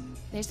men.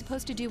 They're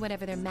supposed to do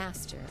whatever their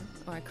master,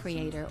 or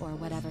creator, or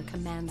whatever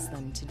commands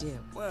them to do.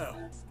 Well,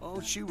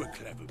 aren't you a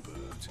clever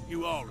bird?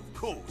 You are, of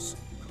course,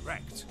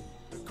 correct.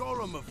 The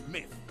golem of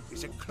myth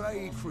is a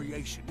clay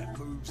creation that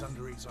moves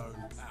under its own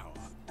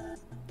power.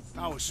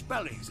 Our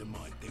spellings are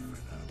might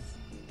different, though.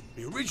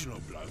 The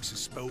original blokes are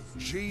spelt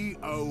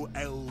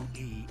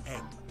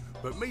G-O-L-E-M,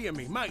 but me and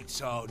me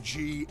mates are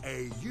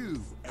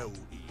G-A-U-L-E-M.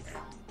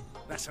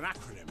 That's an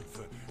acronym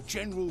for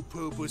General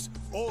Purpose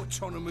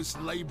Autonomous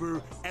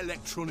Labour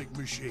Electronic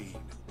Machine.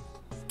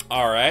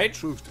 Alright.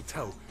 Truth to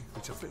tell,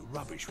 it's a bit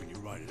rubbish when you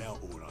write it out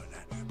all like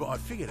that, but I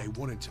figure they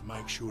wanted to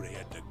make sure they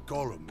had the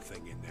golem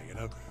thing in there, you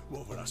know?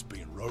 What with us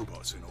being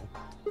robots and all.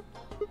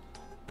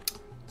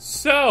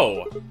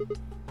 So,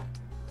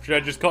 should I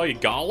just call you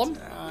Gollum?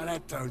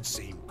 That don't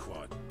seem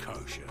quite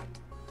kosher.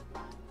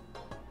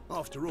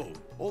 After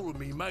all of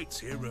me mates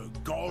here are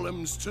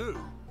golems too.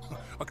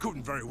 I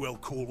couldn't very well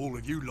call all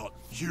of you lot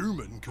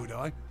human, could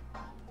I?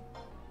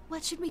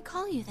 What should we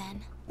call you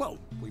then? Well,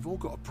 we've all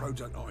got a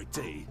product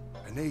ID,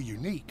 and they're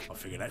unique. I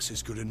figure that's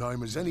as good a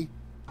name as any.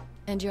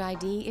 And your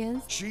ID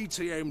is?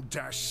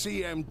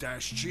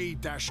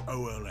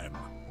 GTM-CM-G-OLM.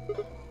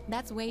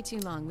 That's way too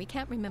long. We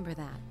can't remember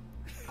that.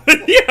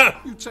 Yeah!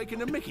 You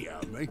taking a mickey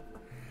out of me?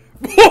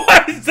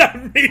 What does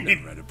that mean?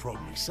 Never had a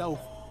problem myself.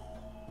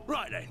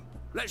 Right then,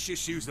 let's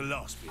just use the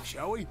last bit,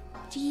 shall we?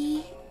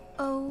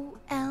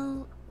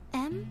 G-O-L-M?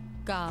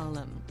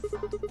 Gollum.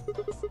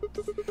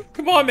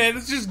 Come on, man,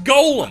 it's just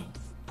Golem.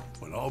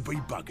 Well, I'll be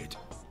buggered.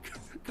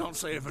 Can't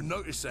say I ever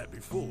noticed that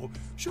before.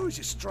 Sure, it's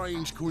a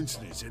strange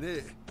coincidence, isn't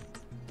it?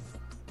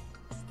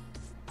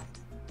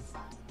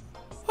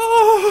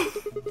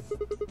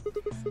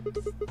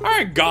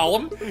 Alright,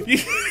 Gollum.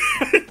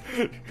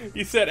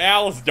 You said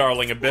Alice,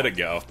 darling, a bit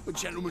ago. A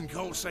gentleman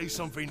can't say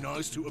something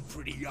nice to a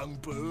pretty young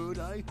bird,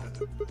 eh?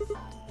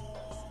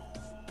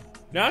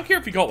 Now, I don't care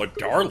if you call her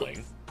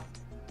darling.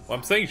 Well,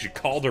 I'm saying you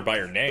called her by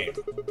her name.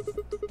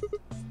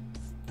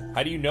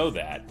 How do you know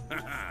that?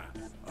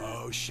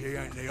 Oh, she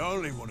ain't the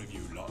only one of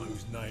you lot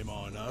whose name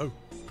I know.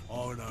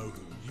 I know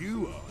who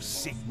you are,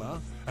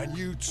 Sigma, and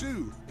you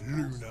too,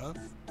 Luna.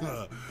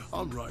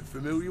 I'm right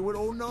familiar with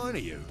all 9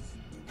 of you.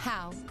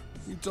 How?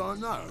 You don't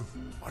know?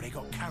 Well, they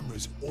got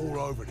cameras all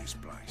over this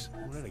place.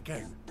 Well, then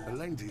again, the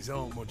lenses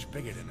aren't much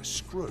bigger than a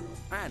screw,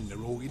 and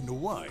they're all in the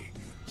way.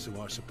 So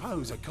I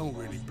suppose I can't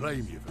really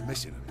blame you for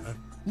missing them, huh?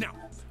 Now,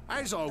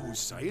 as I was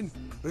saying,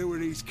 there were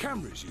these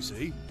cameras, you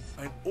see,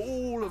 and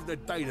all of the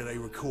data they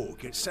record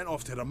gets sent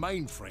off to the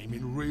mainframe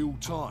in real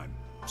time.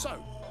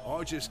 So,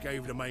 I just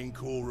gave the main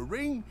core a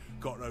ring,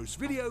 got those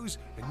videos,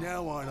 and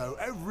now I know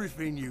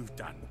everything you've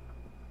done.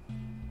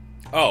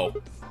 Oh.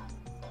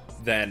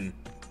 Then...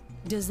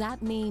 Does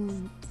that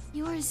mean...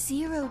 You're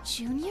Zero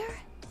Junior?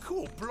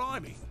 Cool,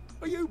 blimey.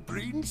 Are you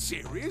bleeding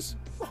serious?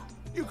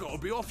 You gotta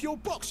be off your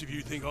box if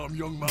you think I'm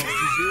Young Master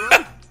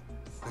Zero.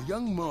 The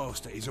Young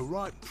Master is a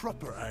right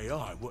proper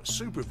AI what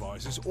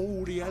supervises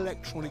all the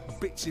electronic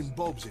bits and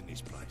bobs in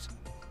this place.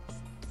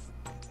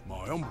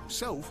 My humble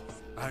self,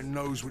 and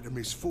those with the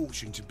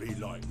misfortune to be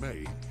like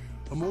me,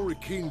 are more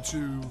akin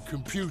to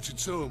computer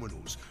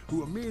terminals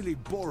who are merely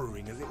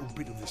borrowing a little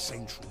bit of the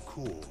central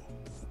core.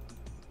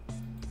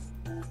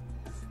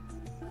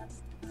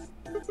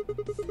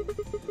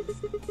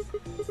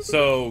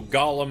 So,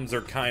 golems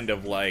are kind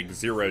of like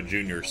Zero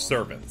Junior's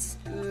servants.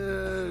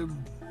 No,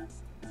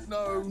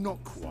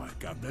 not quite,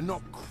 Governor,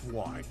 not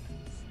quite.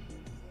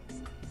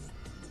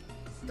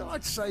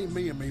 I'd say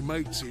me and me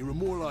mates here are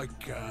more like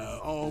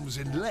arms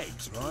and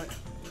legs, right?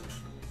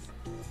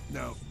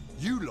 Now,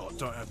 you lot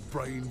don't have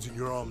brains in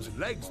your arms and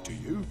legs, do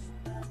you?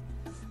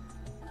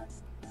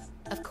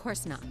 Of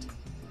course not.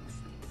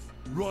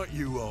 Right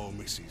you are,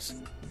 missus.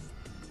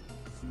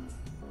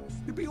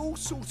 It'd be all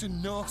sorts of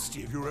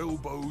nasty if your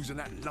elbows and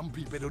that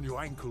lumpy bit on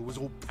your ankle was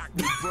all packed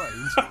with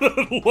brains.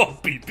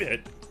 Lumpy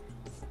bit.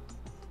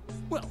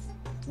 Well,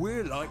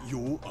 we're like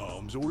your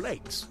arms or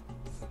legs.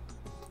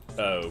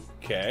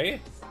 Okay.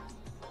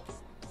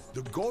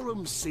 The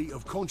golem's seat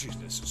of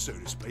consciousness, so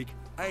to speak,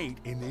 ain't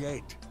in the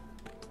head.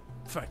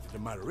 Fact of the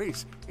matter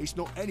is, it's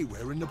not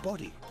anywhere in the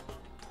body.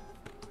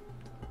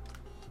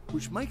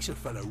 Which makes a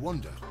fellow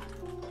wonder,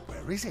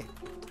 where is it?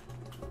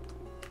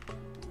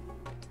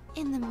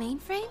 In the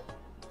mainframe?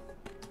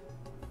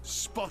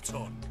 Spot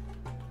on.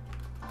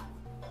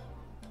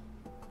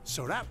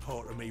 So that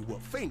part of me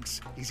what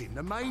thinks is in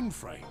the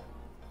mainframe.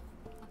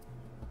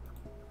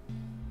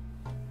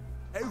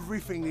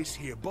 Everything this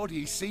here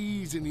body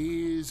sees and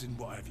hears and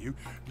what have you,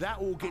 that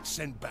all gets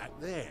sent back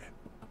there.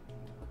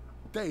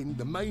 Then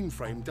the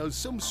mainframe does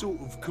some sort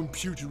of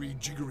computery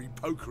jiggery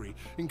pokery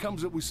and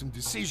comes up with some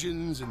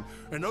decisions, and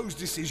those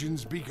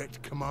decisions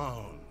beget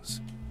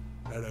commands.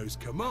 Now those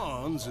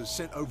commands are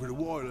sent over the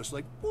wireless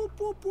like whoop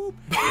whoop whoop,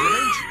 and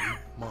eventually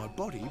my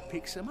body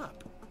picks them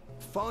up.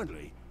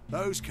 Finally,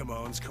 those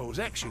commands cause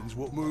actions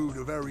what move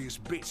the various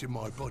bits in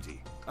my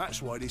body.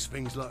 That's why this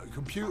thing's like a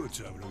computer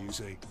terminal, you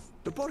see.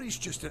 The body's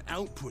just an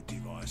output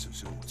device of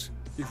sorts.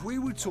 If we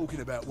were talking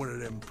about one of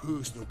them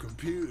personal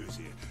computers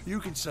here, you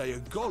could say a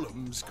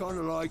golem's kind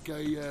of like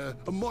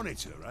a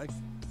monitor, right?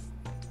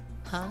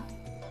 Huh?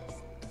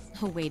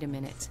 Oh, wait a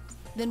minute.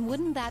 Then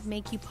wouldn't that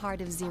make you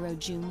part of Zero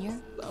Junior?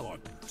 Oh,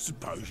 I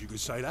suppose you could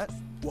say that.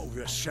 What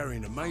with us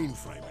sharing the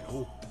mainframe and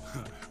all.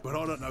 But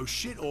I don't know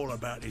shit all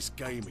about this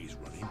game he's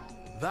running.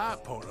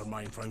 That part of the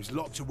mainframe's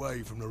locked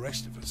away from the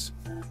rest of us.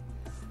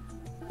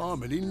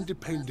 I'm an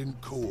independent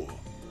core.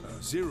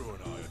 Zero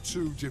and I are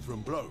two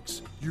different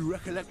blokes. You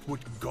recollect what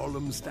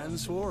Golem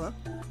stands for, huh?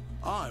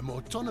 I'm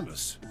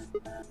autonomous.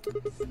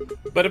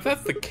 But if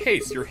that's the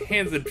case, your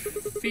hands and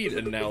feet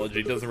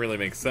analogy doesn't really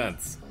make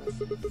sense.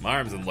 My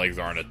arms and legs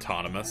aren't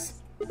autonomous.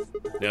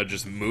 They'll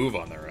just move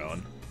on their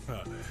own.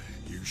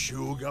 You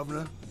sure,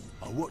 Governor?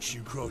 I watched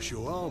you cross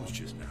your arms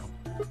just now.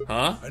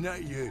 Huh? And now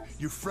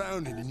you're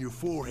frowning and your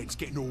forehead's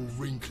getting all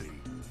wrinkly.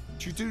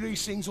 Do you do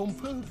these things on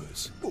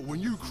purpose? But when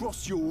you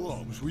crossed your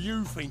arms, were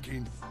you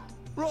thinking,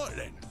 right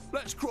then,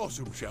 let's cross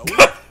them, shall we?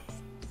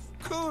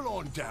 Curl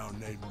on down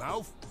then,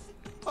 mouth.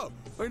 Oh,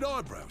 and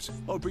eyebrows.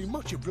 I'd be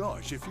much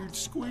obliged if you'd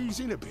squeeze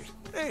in a bit.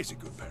 There's a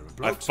good pair of I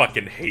blokes.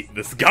 fucking hate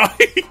this guy.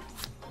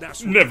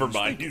 That's what Never I was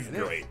mind, thinking,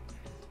 he's innit? great.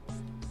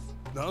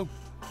 No?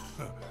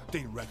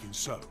 Didn't reckon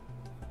so.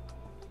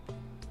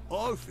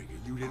 I figured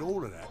you did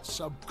all of that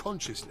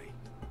subconsciously.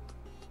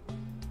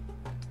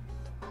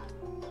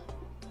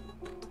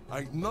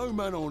 Ain't no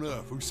man on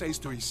earth who says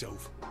to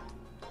himself,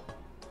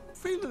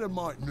 feeling a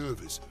mite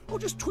nervous, I'll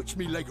just twitch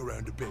me leg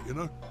around a bit, you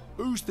know?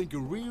 Who's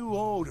thinking real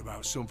hard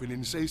about something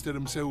and says to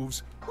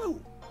themselves, well,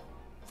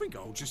 I think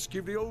I'll just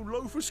give the old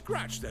loaf a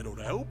scratch,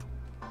 that'll help.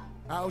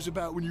 How's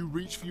about when you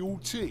reach for your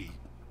tea?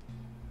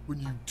 When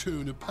you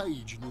turn a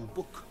page in your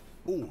book?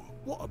 Or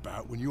what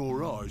about when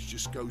your eyes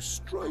just go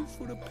straight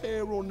for the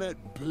pair on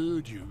that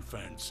bird you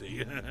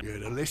fancy? Yeah,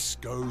 the list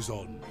goes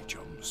on, me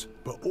chums.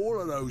 But all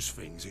of those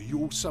things are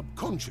your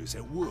subconscious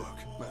at work.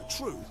 Now,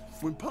 true,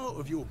 when part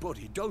of your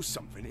body does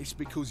something, it's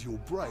because your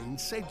brain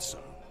said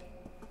so.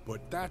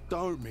 But that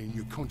don't mean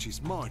your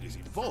conscious mind is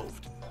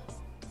involved.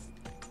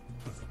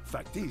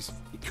 Fact is,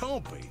 it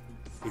can't be.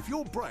 If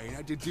your brain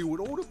had to deal with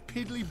all the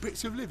piddly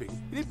bits of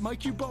living, it'd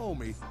make you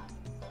balmy.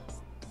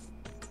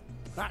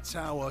 That's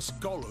how us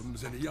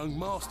golems and the young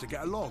master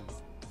get along.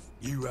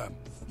 You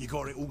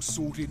got it all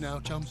sorted now,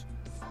 chums?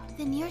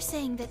 Then you're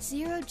saying that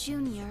Zero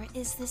Junior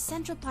is the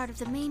central part of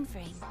the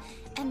mainframe,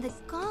 and the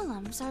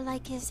golems are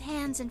like his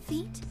hands and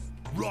feet?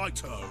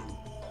 Righto!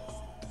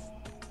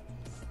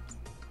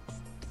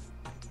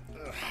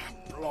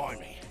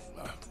 Blimey.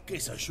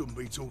 Guess I shouldn't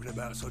be talking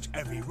about such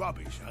heavy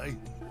rubbish, eh?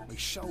 My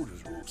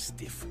shoulders are all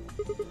stiff.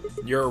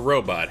 You're a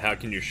robot. How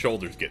can your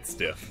shoulders get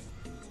stiff?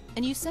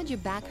 And you said your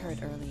back hurt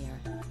earlier.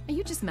 Are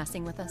you just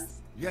messing with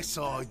us? Yes,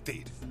 I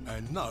did.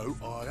 And no,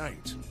 I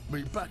ain't.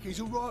 Me back is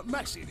alright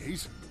mess, it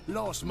is.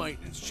 Last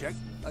maintenance check,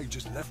 they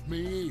just left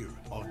me here.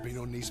 I've been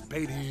on this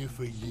bed here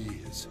for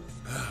years.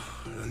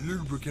 The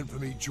lubricant for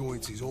me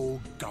joints is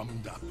all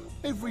gummed up.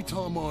 Every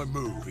time I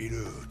move, it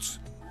hurts.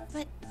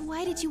 But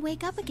why did you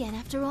wake up again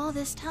after all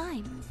this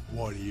time?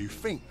 Why do you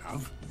think,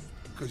 love?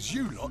 Because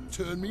you lot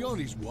turned me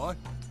on is why.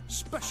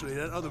 Especially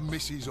that other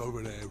missus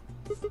over there.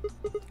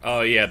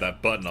 Oh yeah,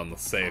 that button on the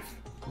safe.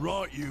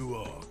 Right you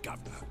are,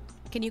 Governor.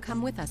 Can you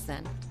come with us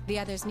then? The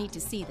others need to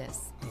see this.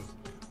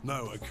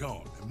 No, I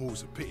can't, and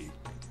more's a pity.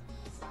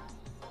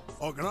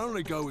 I can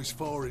only go as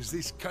far as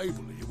this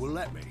cable here will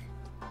let me.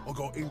 I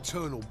got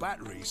internal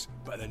batteries,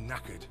 but they're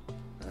knackered.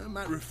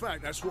 Matter of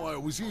fact, that's why I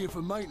was here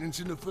for maintenance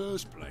in the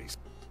first place.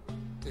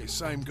 The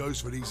same goes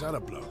for these other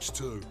blokes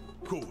too.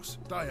 Of course,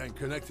 they ain't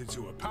connected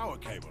to a power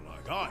cable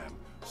like I am,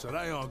 so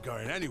they aren't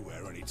going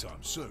anywhere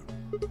anytime soon.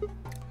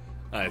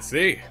 I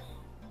see.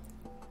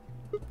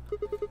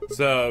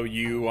 So,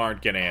 you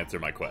aren't gonna answer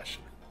my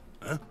question.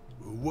 Huh?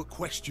 What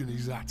question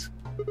is that?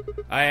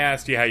 I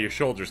asked you how your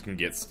shoulders can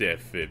get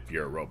stiff if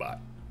you're a robot.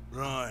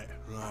 Right,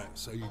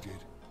 so you did.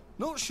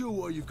 Not sure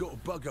why you've got to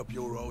bug up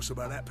your arse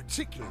about that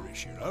particular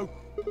issue, though.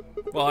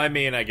 Well, I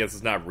mean, I guess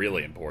it's not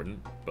really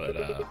important,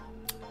 but,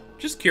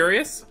 just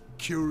curious.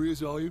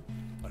 Curious, are you?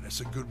 Oh,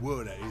 that's a good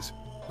word, that is.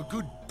 A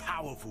good,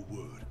 powerful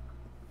word.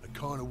 The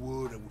kind of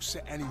word that will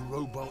set any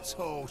robot's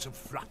heart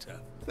aflutter.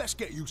 Let's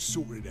get you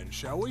sorted then,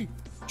 shall we?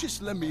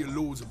 Just lend me your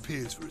lords and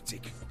peers for a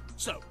tick.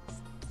 So,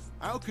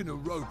 how can a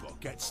robot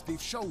get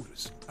stiff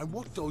shoulders? And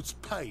what does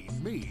pain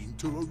mean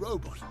to a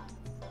robot?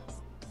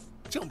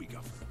 Tell me,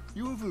 Governor,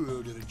 you ever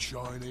heard of the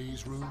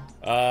Chinese room?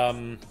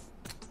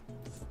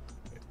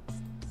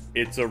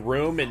 It's a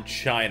room in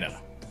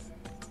China.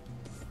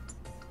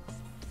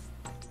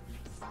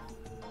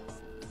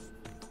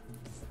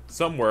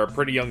 Somewhere, a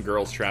pretty young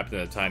girl's trapped in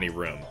a tiny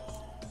room.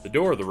 The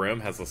door of the room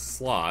has a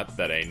slot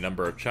that a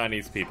number of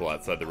Chinese people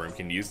outside the room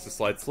can use to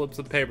slide slips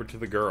of paper to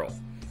the girl.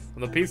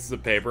 On the pieces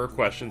of paper are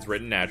questions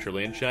written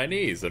naturally in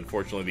Chinese.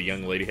 Unfortunately, the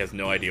young lady has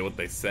no idea what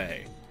they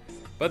say.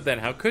 But then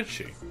how could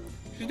she?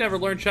 She's never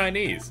learned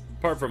Chinese.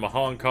 Apart from a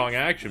Hong Kong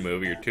action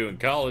movie or two in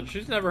college,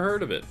 she's never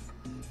heard of it.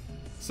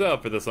 So,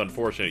 for this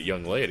unfortunate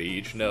young lady,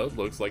 each note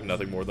looks like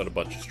nothing more than a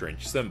bunch of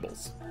strange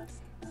symbols.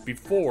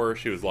 Before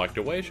she was locked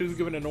away, she was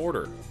given an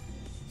order.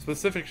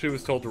 Specifically, she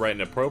was told to write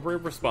an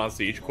appropriate response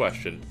to each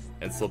question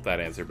and slip that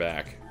answer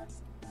back.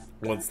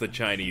 Once the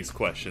Chinese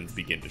questions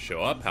begin to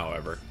show up,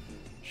 however,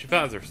 she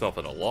finds herself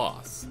at a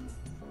loss.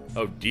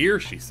 Oh dear,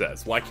 she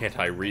says, why can't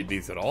I read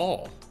these at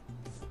all?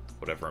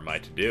 Whatever am I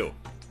to do?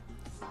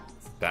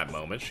 At that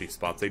moment, she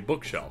spots a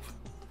bookshelf.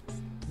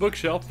 The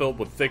bookshelf, filled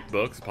with thick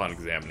books, upon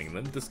examining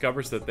them,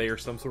 discovers that they are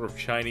some sort of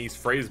Chinese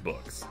phrase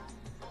books.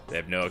 They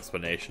have no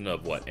explanation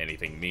of what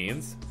anything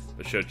means,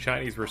 but show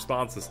Chinese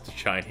responses to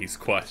Chinese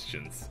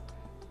questions.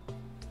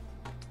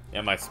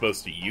 Am I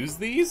supposed to use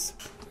these?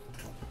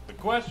 The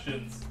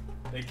questions,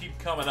 they keep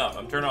coming up.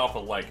 I'm turning off the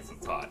light because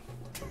it's hot.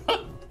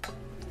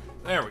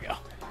 There we go.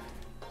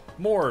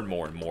 More and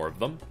more and more of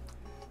them.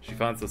 She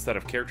finds a set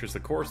of characters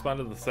that correspond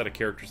to the set of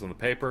characters on the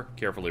paper,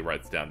 carefully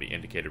writes down the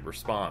indicated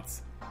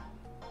response.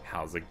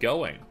 How's it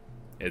going?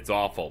 It's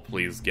awful.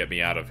 Please get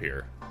me out of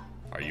here.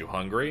 Are you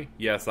hungry?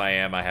 Yes, I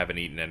am. I haven't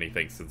eaten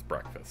anything since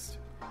breakfast.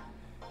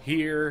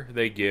 Here,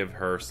 they give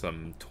her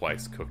some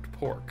twice-cooked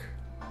pork.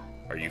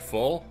 Are you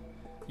full?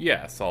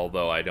 Yes,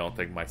 although I don't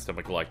think my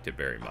stomach liked it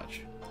very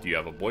much. Do you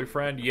have a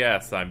boyfriend?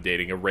 Yes, I'm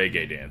dating a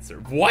reggae dancer.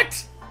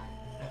 What?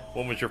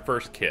 When was your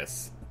first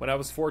kiss? When I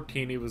was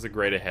 14, he was a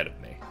grade ahead of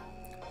me.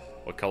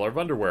 What color of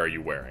underwear are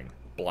you wearing?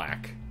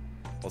 Black.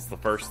 What's the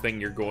first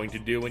thing you're going to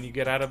do when you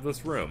get out of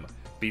this room?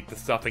 Beat the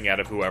stuffing out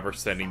of whoever's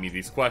sending me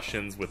these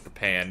questions with the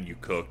pan you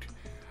cooked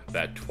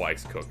that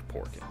twice-cooked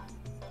pork in.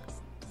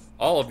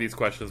 All of these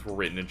questions were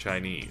written in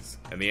Chinese,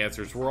 and the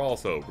answers were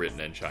also written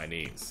in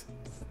Chinese.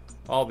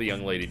 All the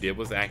young lady did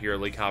was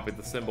accurately copy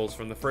the symbols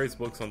from the phrase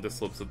books onto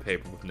slips of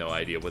paper with no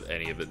idea what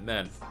any of it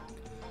meant.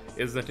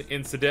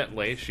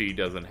 Incidentally, she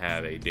doesn't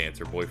have a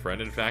dancer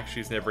boyfriend. In fact,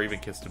 she's never even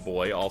kissed a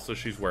boy. Also,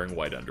 she's wearing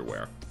white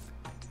underwear.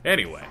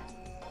 Anyway.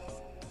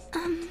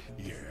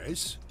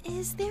 Yes?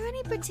 Is there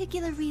any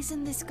particular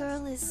reason this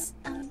girl is,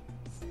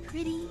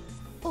 pretty?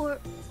 Or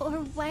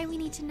why we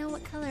need to know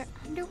what color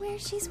underwear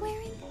she's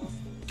wearing?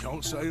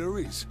 Can't say there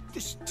is.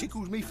 Just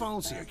tickles me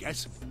fancy, I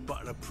guess.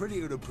 But the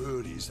prettier the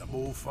bird is, the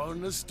more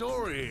fun the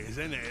story is,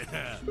 isn't it?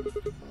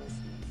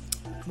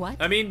 What?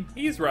 I mean,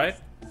 he's right.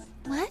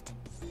 What?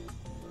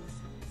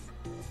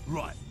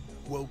 Right.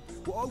 Well,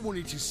 what I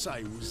wanted to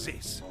say was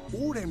this.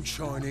 All them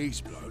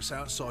Chinese blokes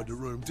outside the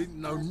room didn't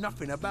know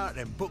nothing about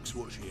them books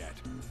what she had.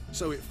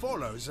 So it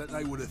follows that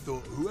they would have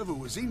thought whoever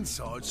was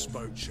inside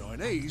spoke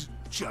Chinese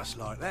just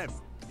like them.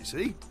 You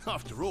see?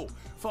 After all,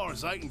 far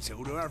as I can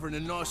tell, they're having a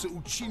nice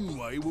little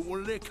chinway with one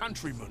of their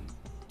countrymen.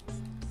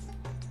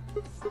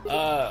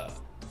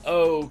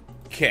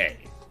 Okay.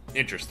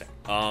 Interesting.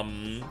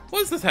 What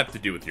does this have to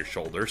do with your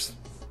shoulders?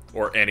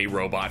 Or any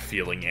robot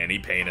feeling any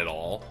pain at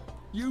all?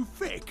 You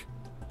thick?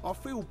 I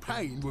feel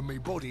pain when my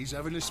body's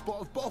having a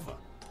spot of bother.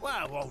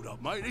 Well, hold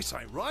up, mate, this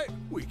ain't right.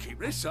 We keep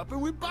this up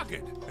and we're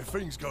buggered. If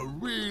things go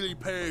really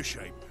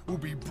pear-shaped, we'll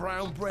be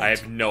brown bread. I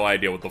have no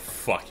idea what the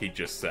fuck he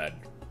just said.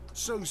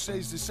 So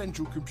says the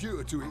central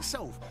computer to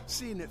itself,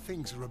 seeing that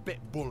things are a bit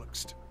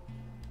bollocksed.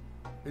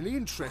 In the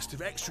interest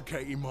of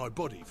extricating my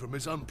body from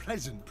this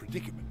unpleasant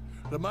predicament,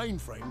 the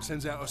mainframe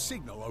sends out a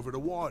signal over the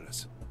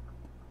wireless.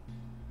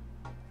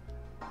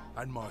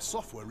 And my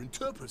software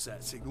interprets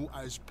that signal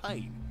as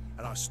pain,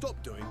 and I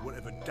stop doing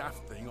whatever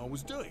daft thing I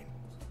was doing.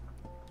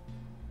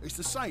 It's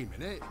the same,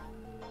 innit?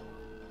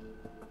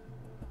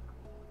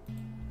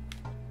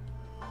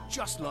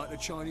 Just like the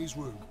Chinese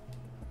room.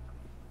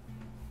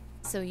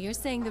 So you're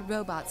saying the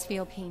robots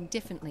feel pain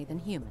differently than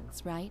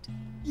humans, right?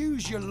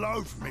 Use your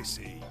loaf,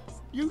 missy.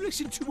 You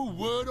listen to a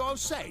word I've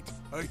said.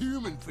 A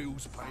human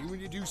feels pain when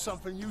you do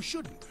something you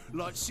shouldn't,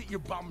 like sit your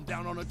bum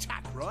down on a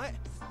tack, right?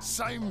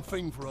 Same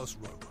thing for us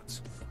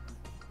robots.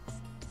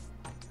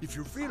 If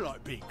you feel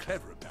like being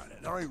clever about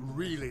it, there ain't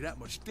really that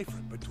much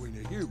different between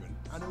a human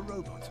and a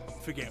robot.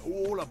 Forget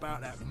all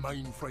about that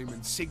mainframe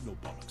and signal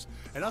bollocks,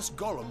 and us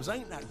golems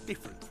ain't that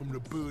different from the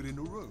bird in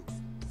the room.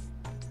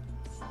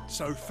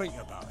 So think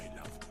about it,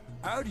 love.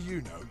 How do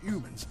you know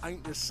humans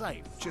ain't the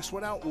same, just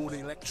without all the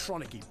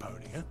electronic-y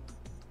pony, huh?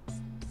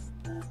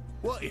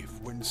 What if,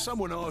 when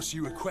someone asks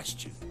you a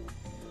question,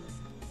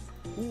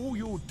 all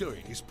you're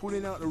doing is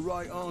pulling out the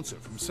right answer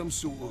from some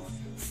sort of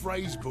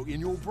phrase book in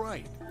your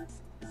brain?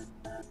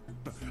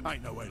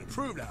 Ain't no way to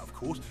prove that, of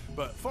course,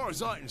 but far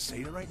as I can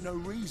see, there ain't no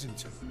reason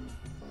to.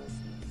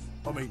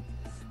 I mean,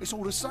 it's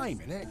all the same,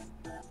 innit?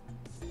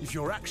 If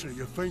you're actually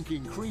a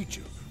thinking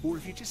creature, or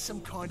if you're just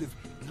some kind of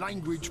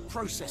language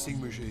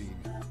processing machine.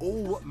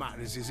 All what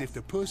matters is if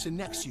the person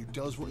next to you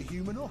does what a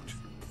human ought.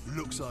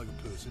 looks like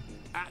a person,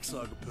 acts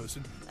like a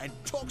person, and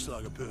talks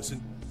like a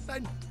person,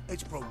 then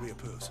it's probably a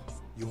person.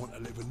 You want to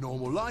live a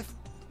normal life?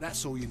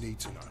 That's all you need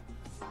to know.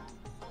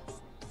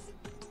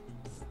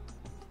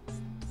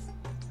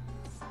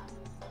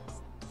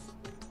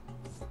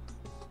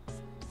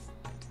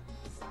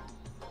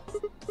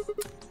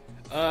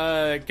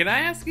 Can I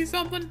ask you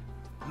something?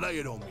 Lay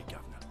it on me,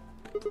 Governor.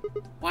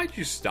 Why'd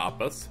you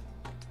stop us?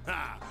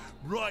 Ah,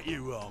 right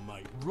you are,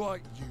 mate.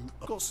 Right you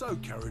are. Got so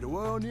carried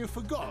away I near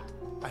forgot.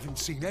 I haven't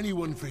seen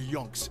anyone for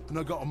yonks, and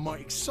I got a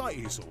mite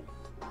excited is all.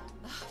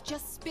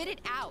 Just spit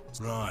it out.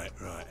 Right.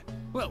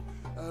 Well,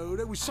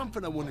 there was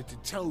something I wanted to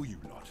tell you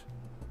lot.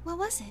 What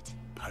was it?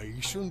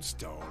 Patience,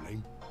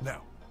 darling.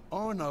 Now,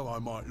 I know I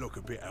might look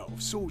a bit out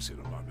of sorts at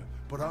the moment,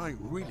 but I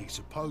ain't really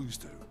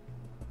supposed to.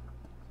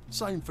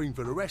 Same thing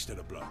for the rest of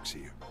the blokes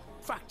here.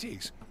 Fact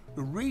is,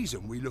 the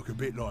reason we look a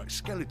bit like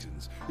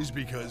skeletons is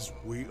because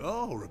we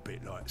are a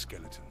bit like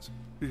skeletons.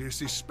 There's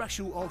this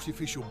special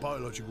artificial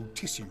biological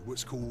tissue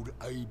what's called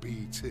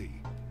ABT.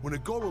 When a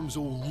golem's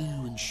all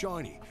new and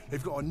shiny,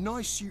 they've got a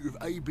nice suit of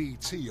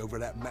ABT over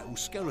that metal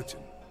skeleton.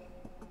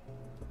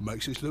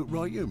 Makes us look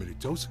right human, it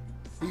does.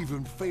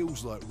 Even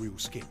feels like real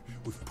skin,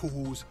 with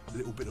pores, a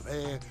little bit of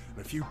hair, and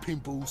a few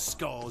pimples,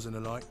 scars and the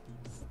like.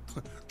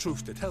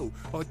 Truth to tell,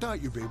 I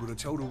doubt you'd be able to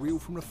tell the real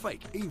from the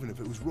fake, even if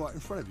it was right in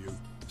front of you.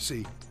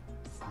 See,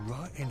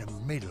 right in the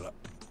middle of...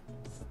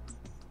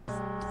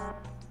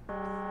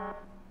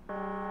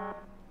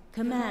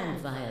 Command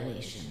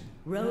violation.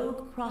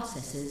 Rogue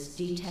processes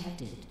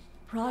detected.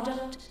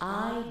 Product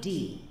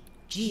ID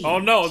G. Oh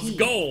no, it's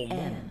Golem.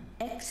 M.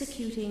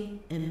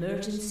 Executing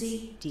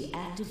emergency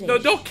deactivation. No,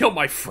 don't kill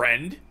my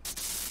friend.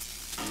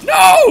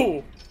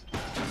 No!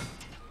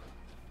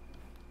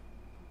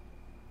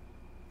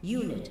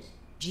 Unit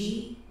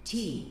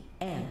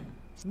GTM.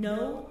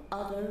 No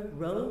other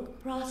rogue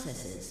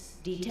processes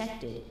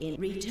detected in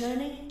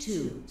returning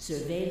to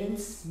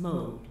surveillance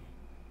mode.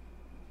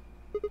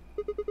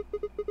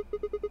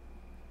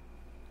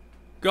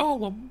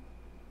 Golem.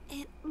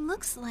 It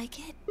looks like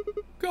it.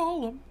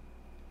 Golem.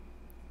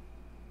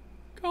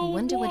 I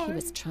wonder what he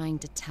was trying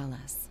to tell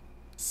us.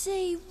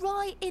 See,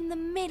 right in the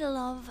middle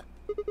of...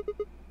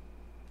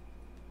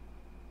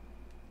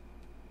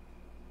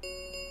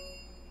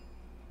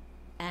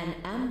 An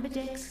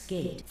ambidex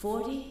gate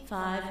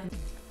 45.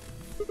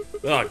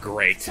 Oh,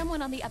 great.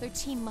 Someone on the other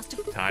team must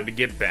have... Time to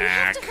get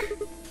back.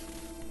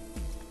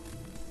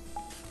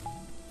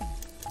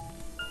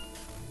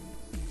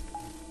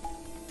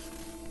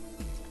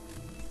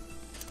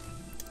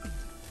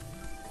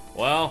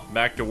 Well,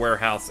 back to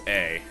Warehouse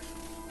A.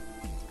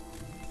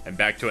 And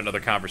back to another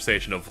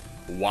conversation of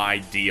why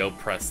Dio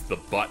pressed the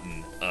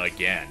button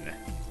again.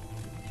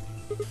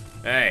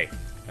 Hey,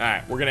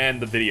 alright, we're gonna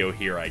end the video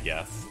here, I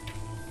guess.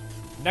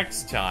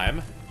 Next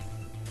time,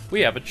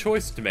 we have a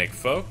choice to make,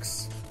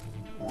 folks.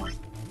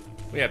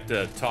 We have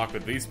to talk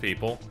with these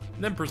people,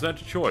 and then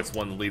present a choice.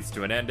 One that leads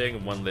to an ending,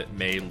 and one that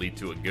may lead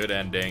to a good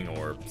ending,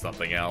 or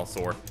something else,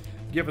 or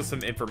give us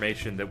some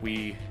information that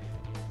we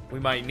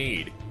might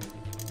need.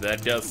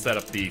 That does set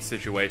up the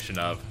situation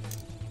of,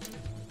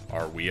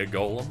 are we a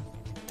golem?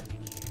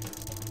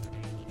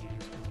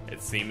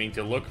 It's seeming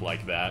to look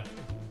like that.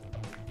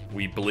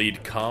 We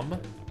bleed cum.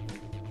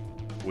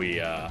 We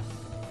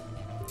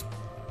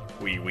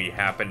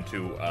happen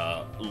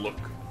to look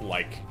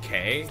like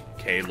K.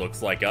 K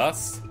looks like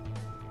us.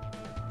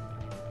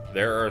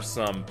 There are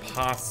some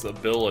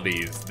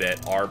possibilities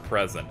that are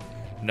present.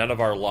 None of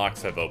our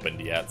locks have opened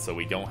yet, so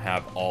we don't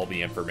have all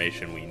the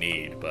information we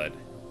need, but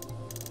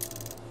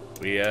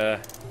we're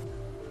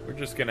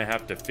just gonna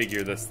have to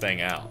figure this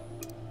thing out.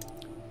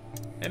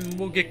 And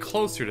we'll get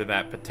closer to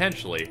that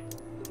potentially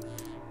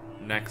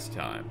next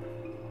time.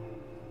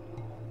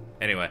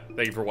 Anyway,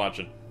 thank you for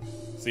watching.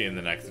 See you in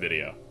the next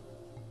video.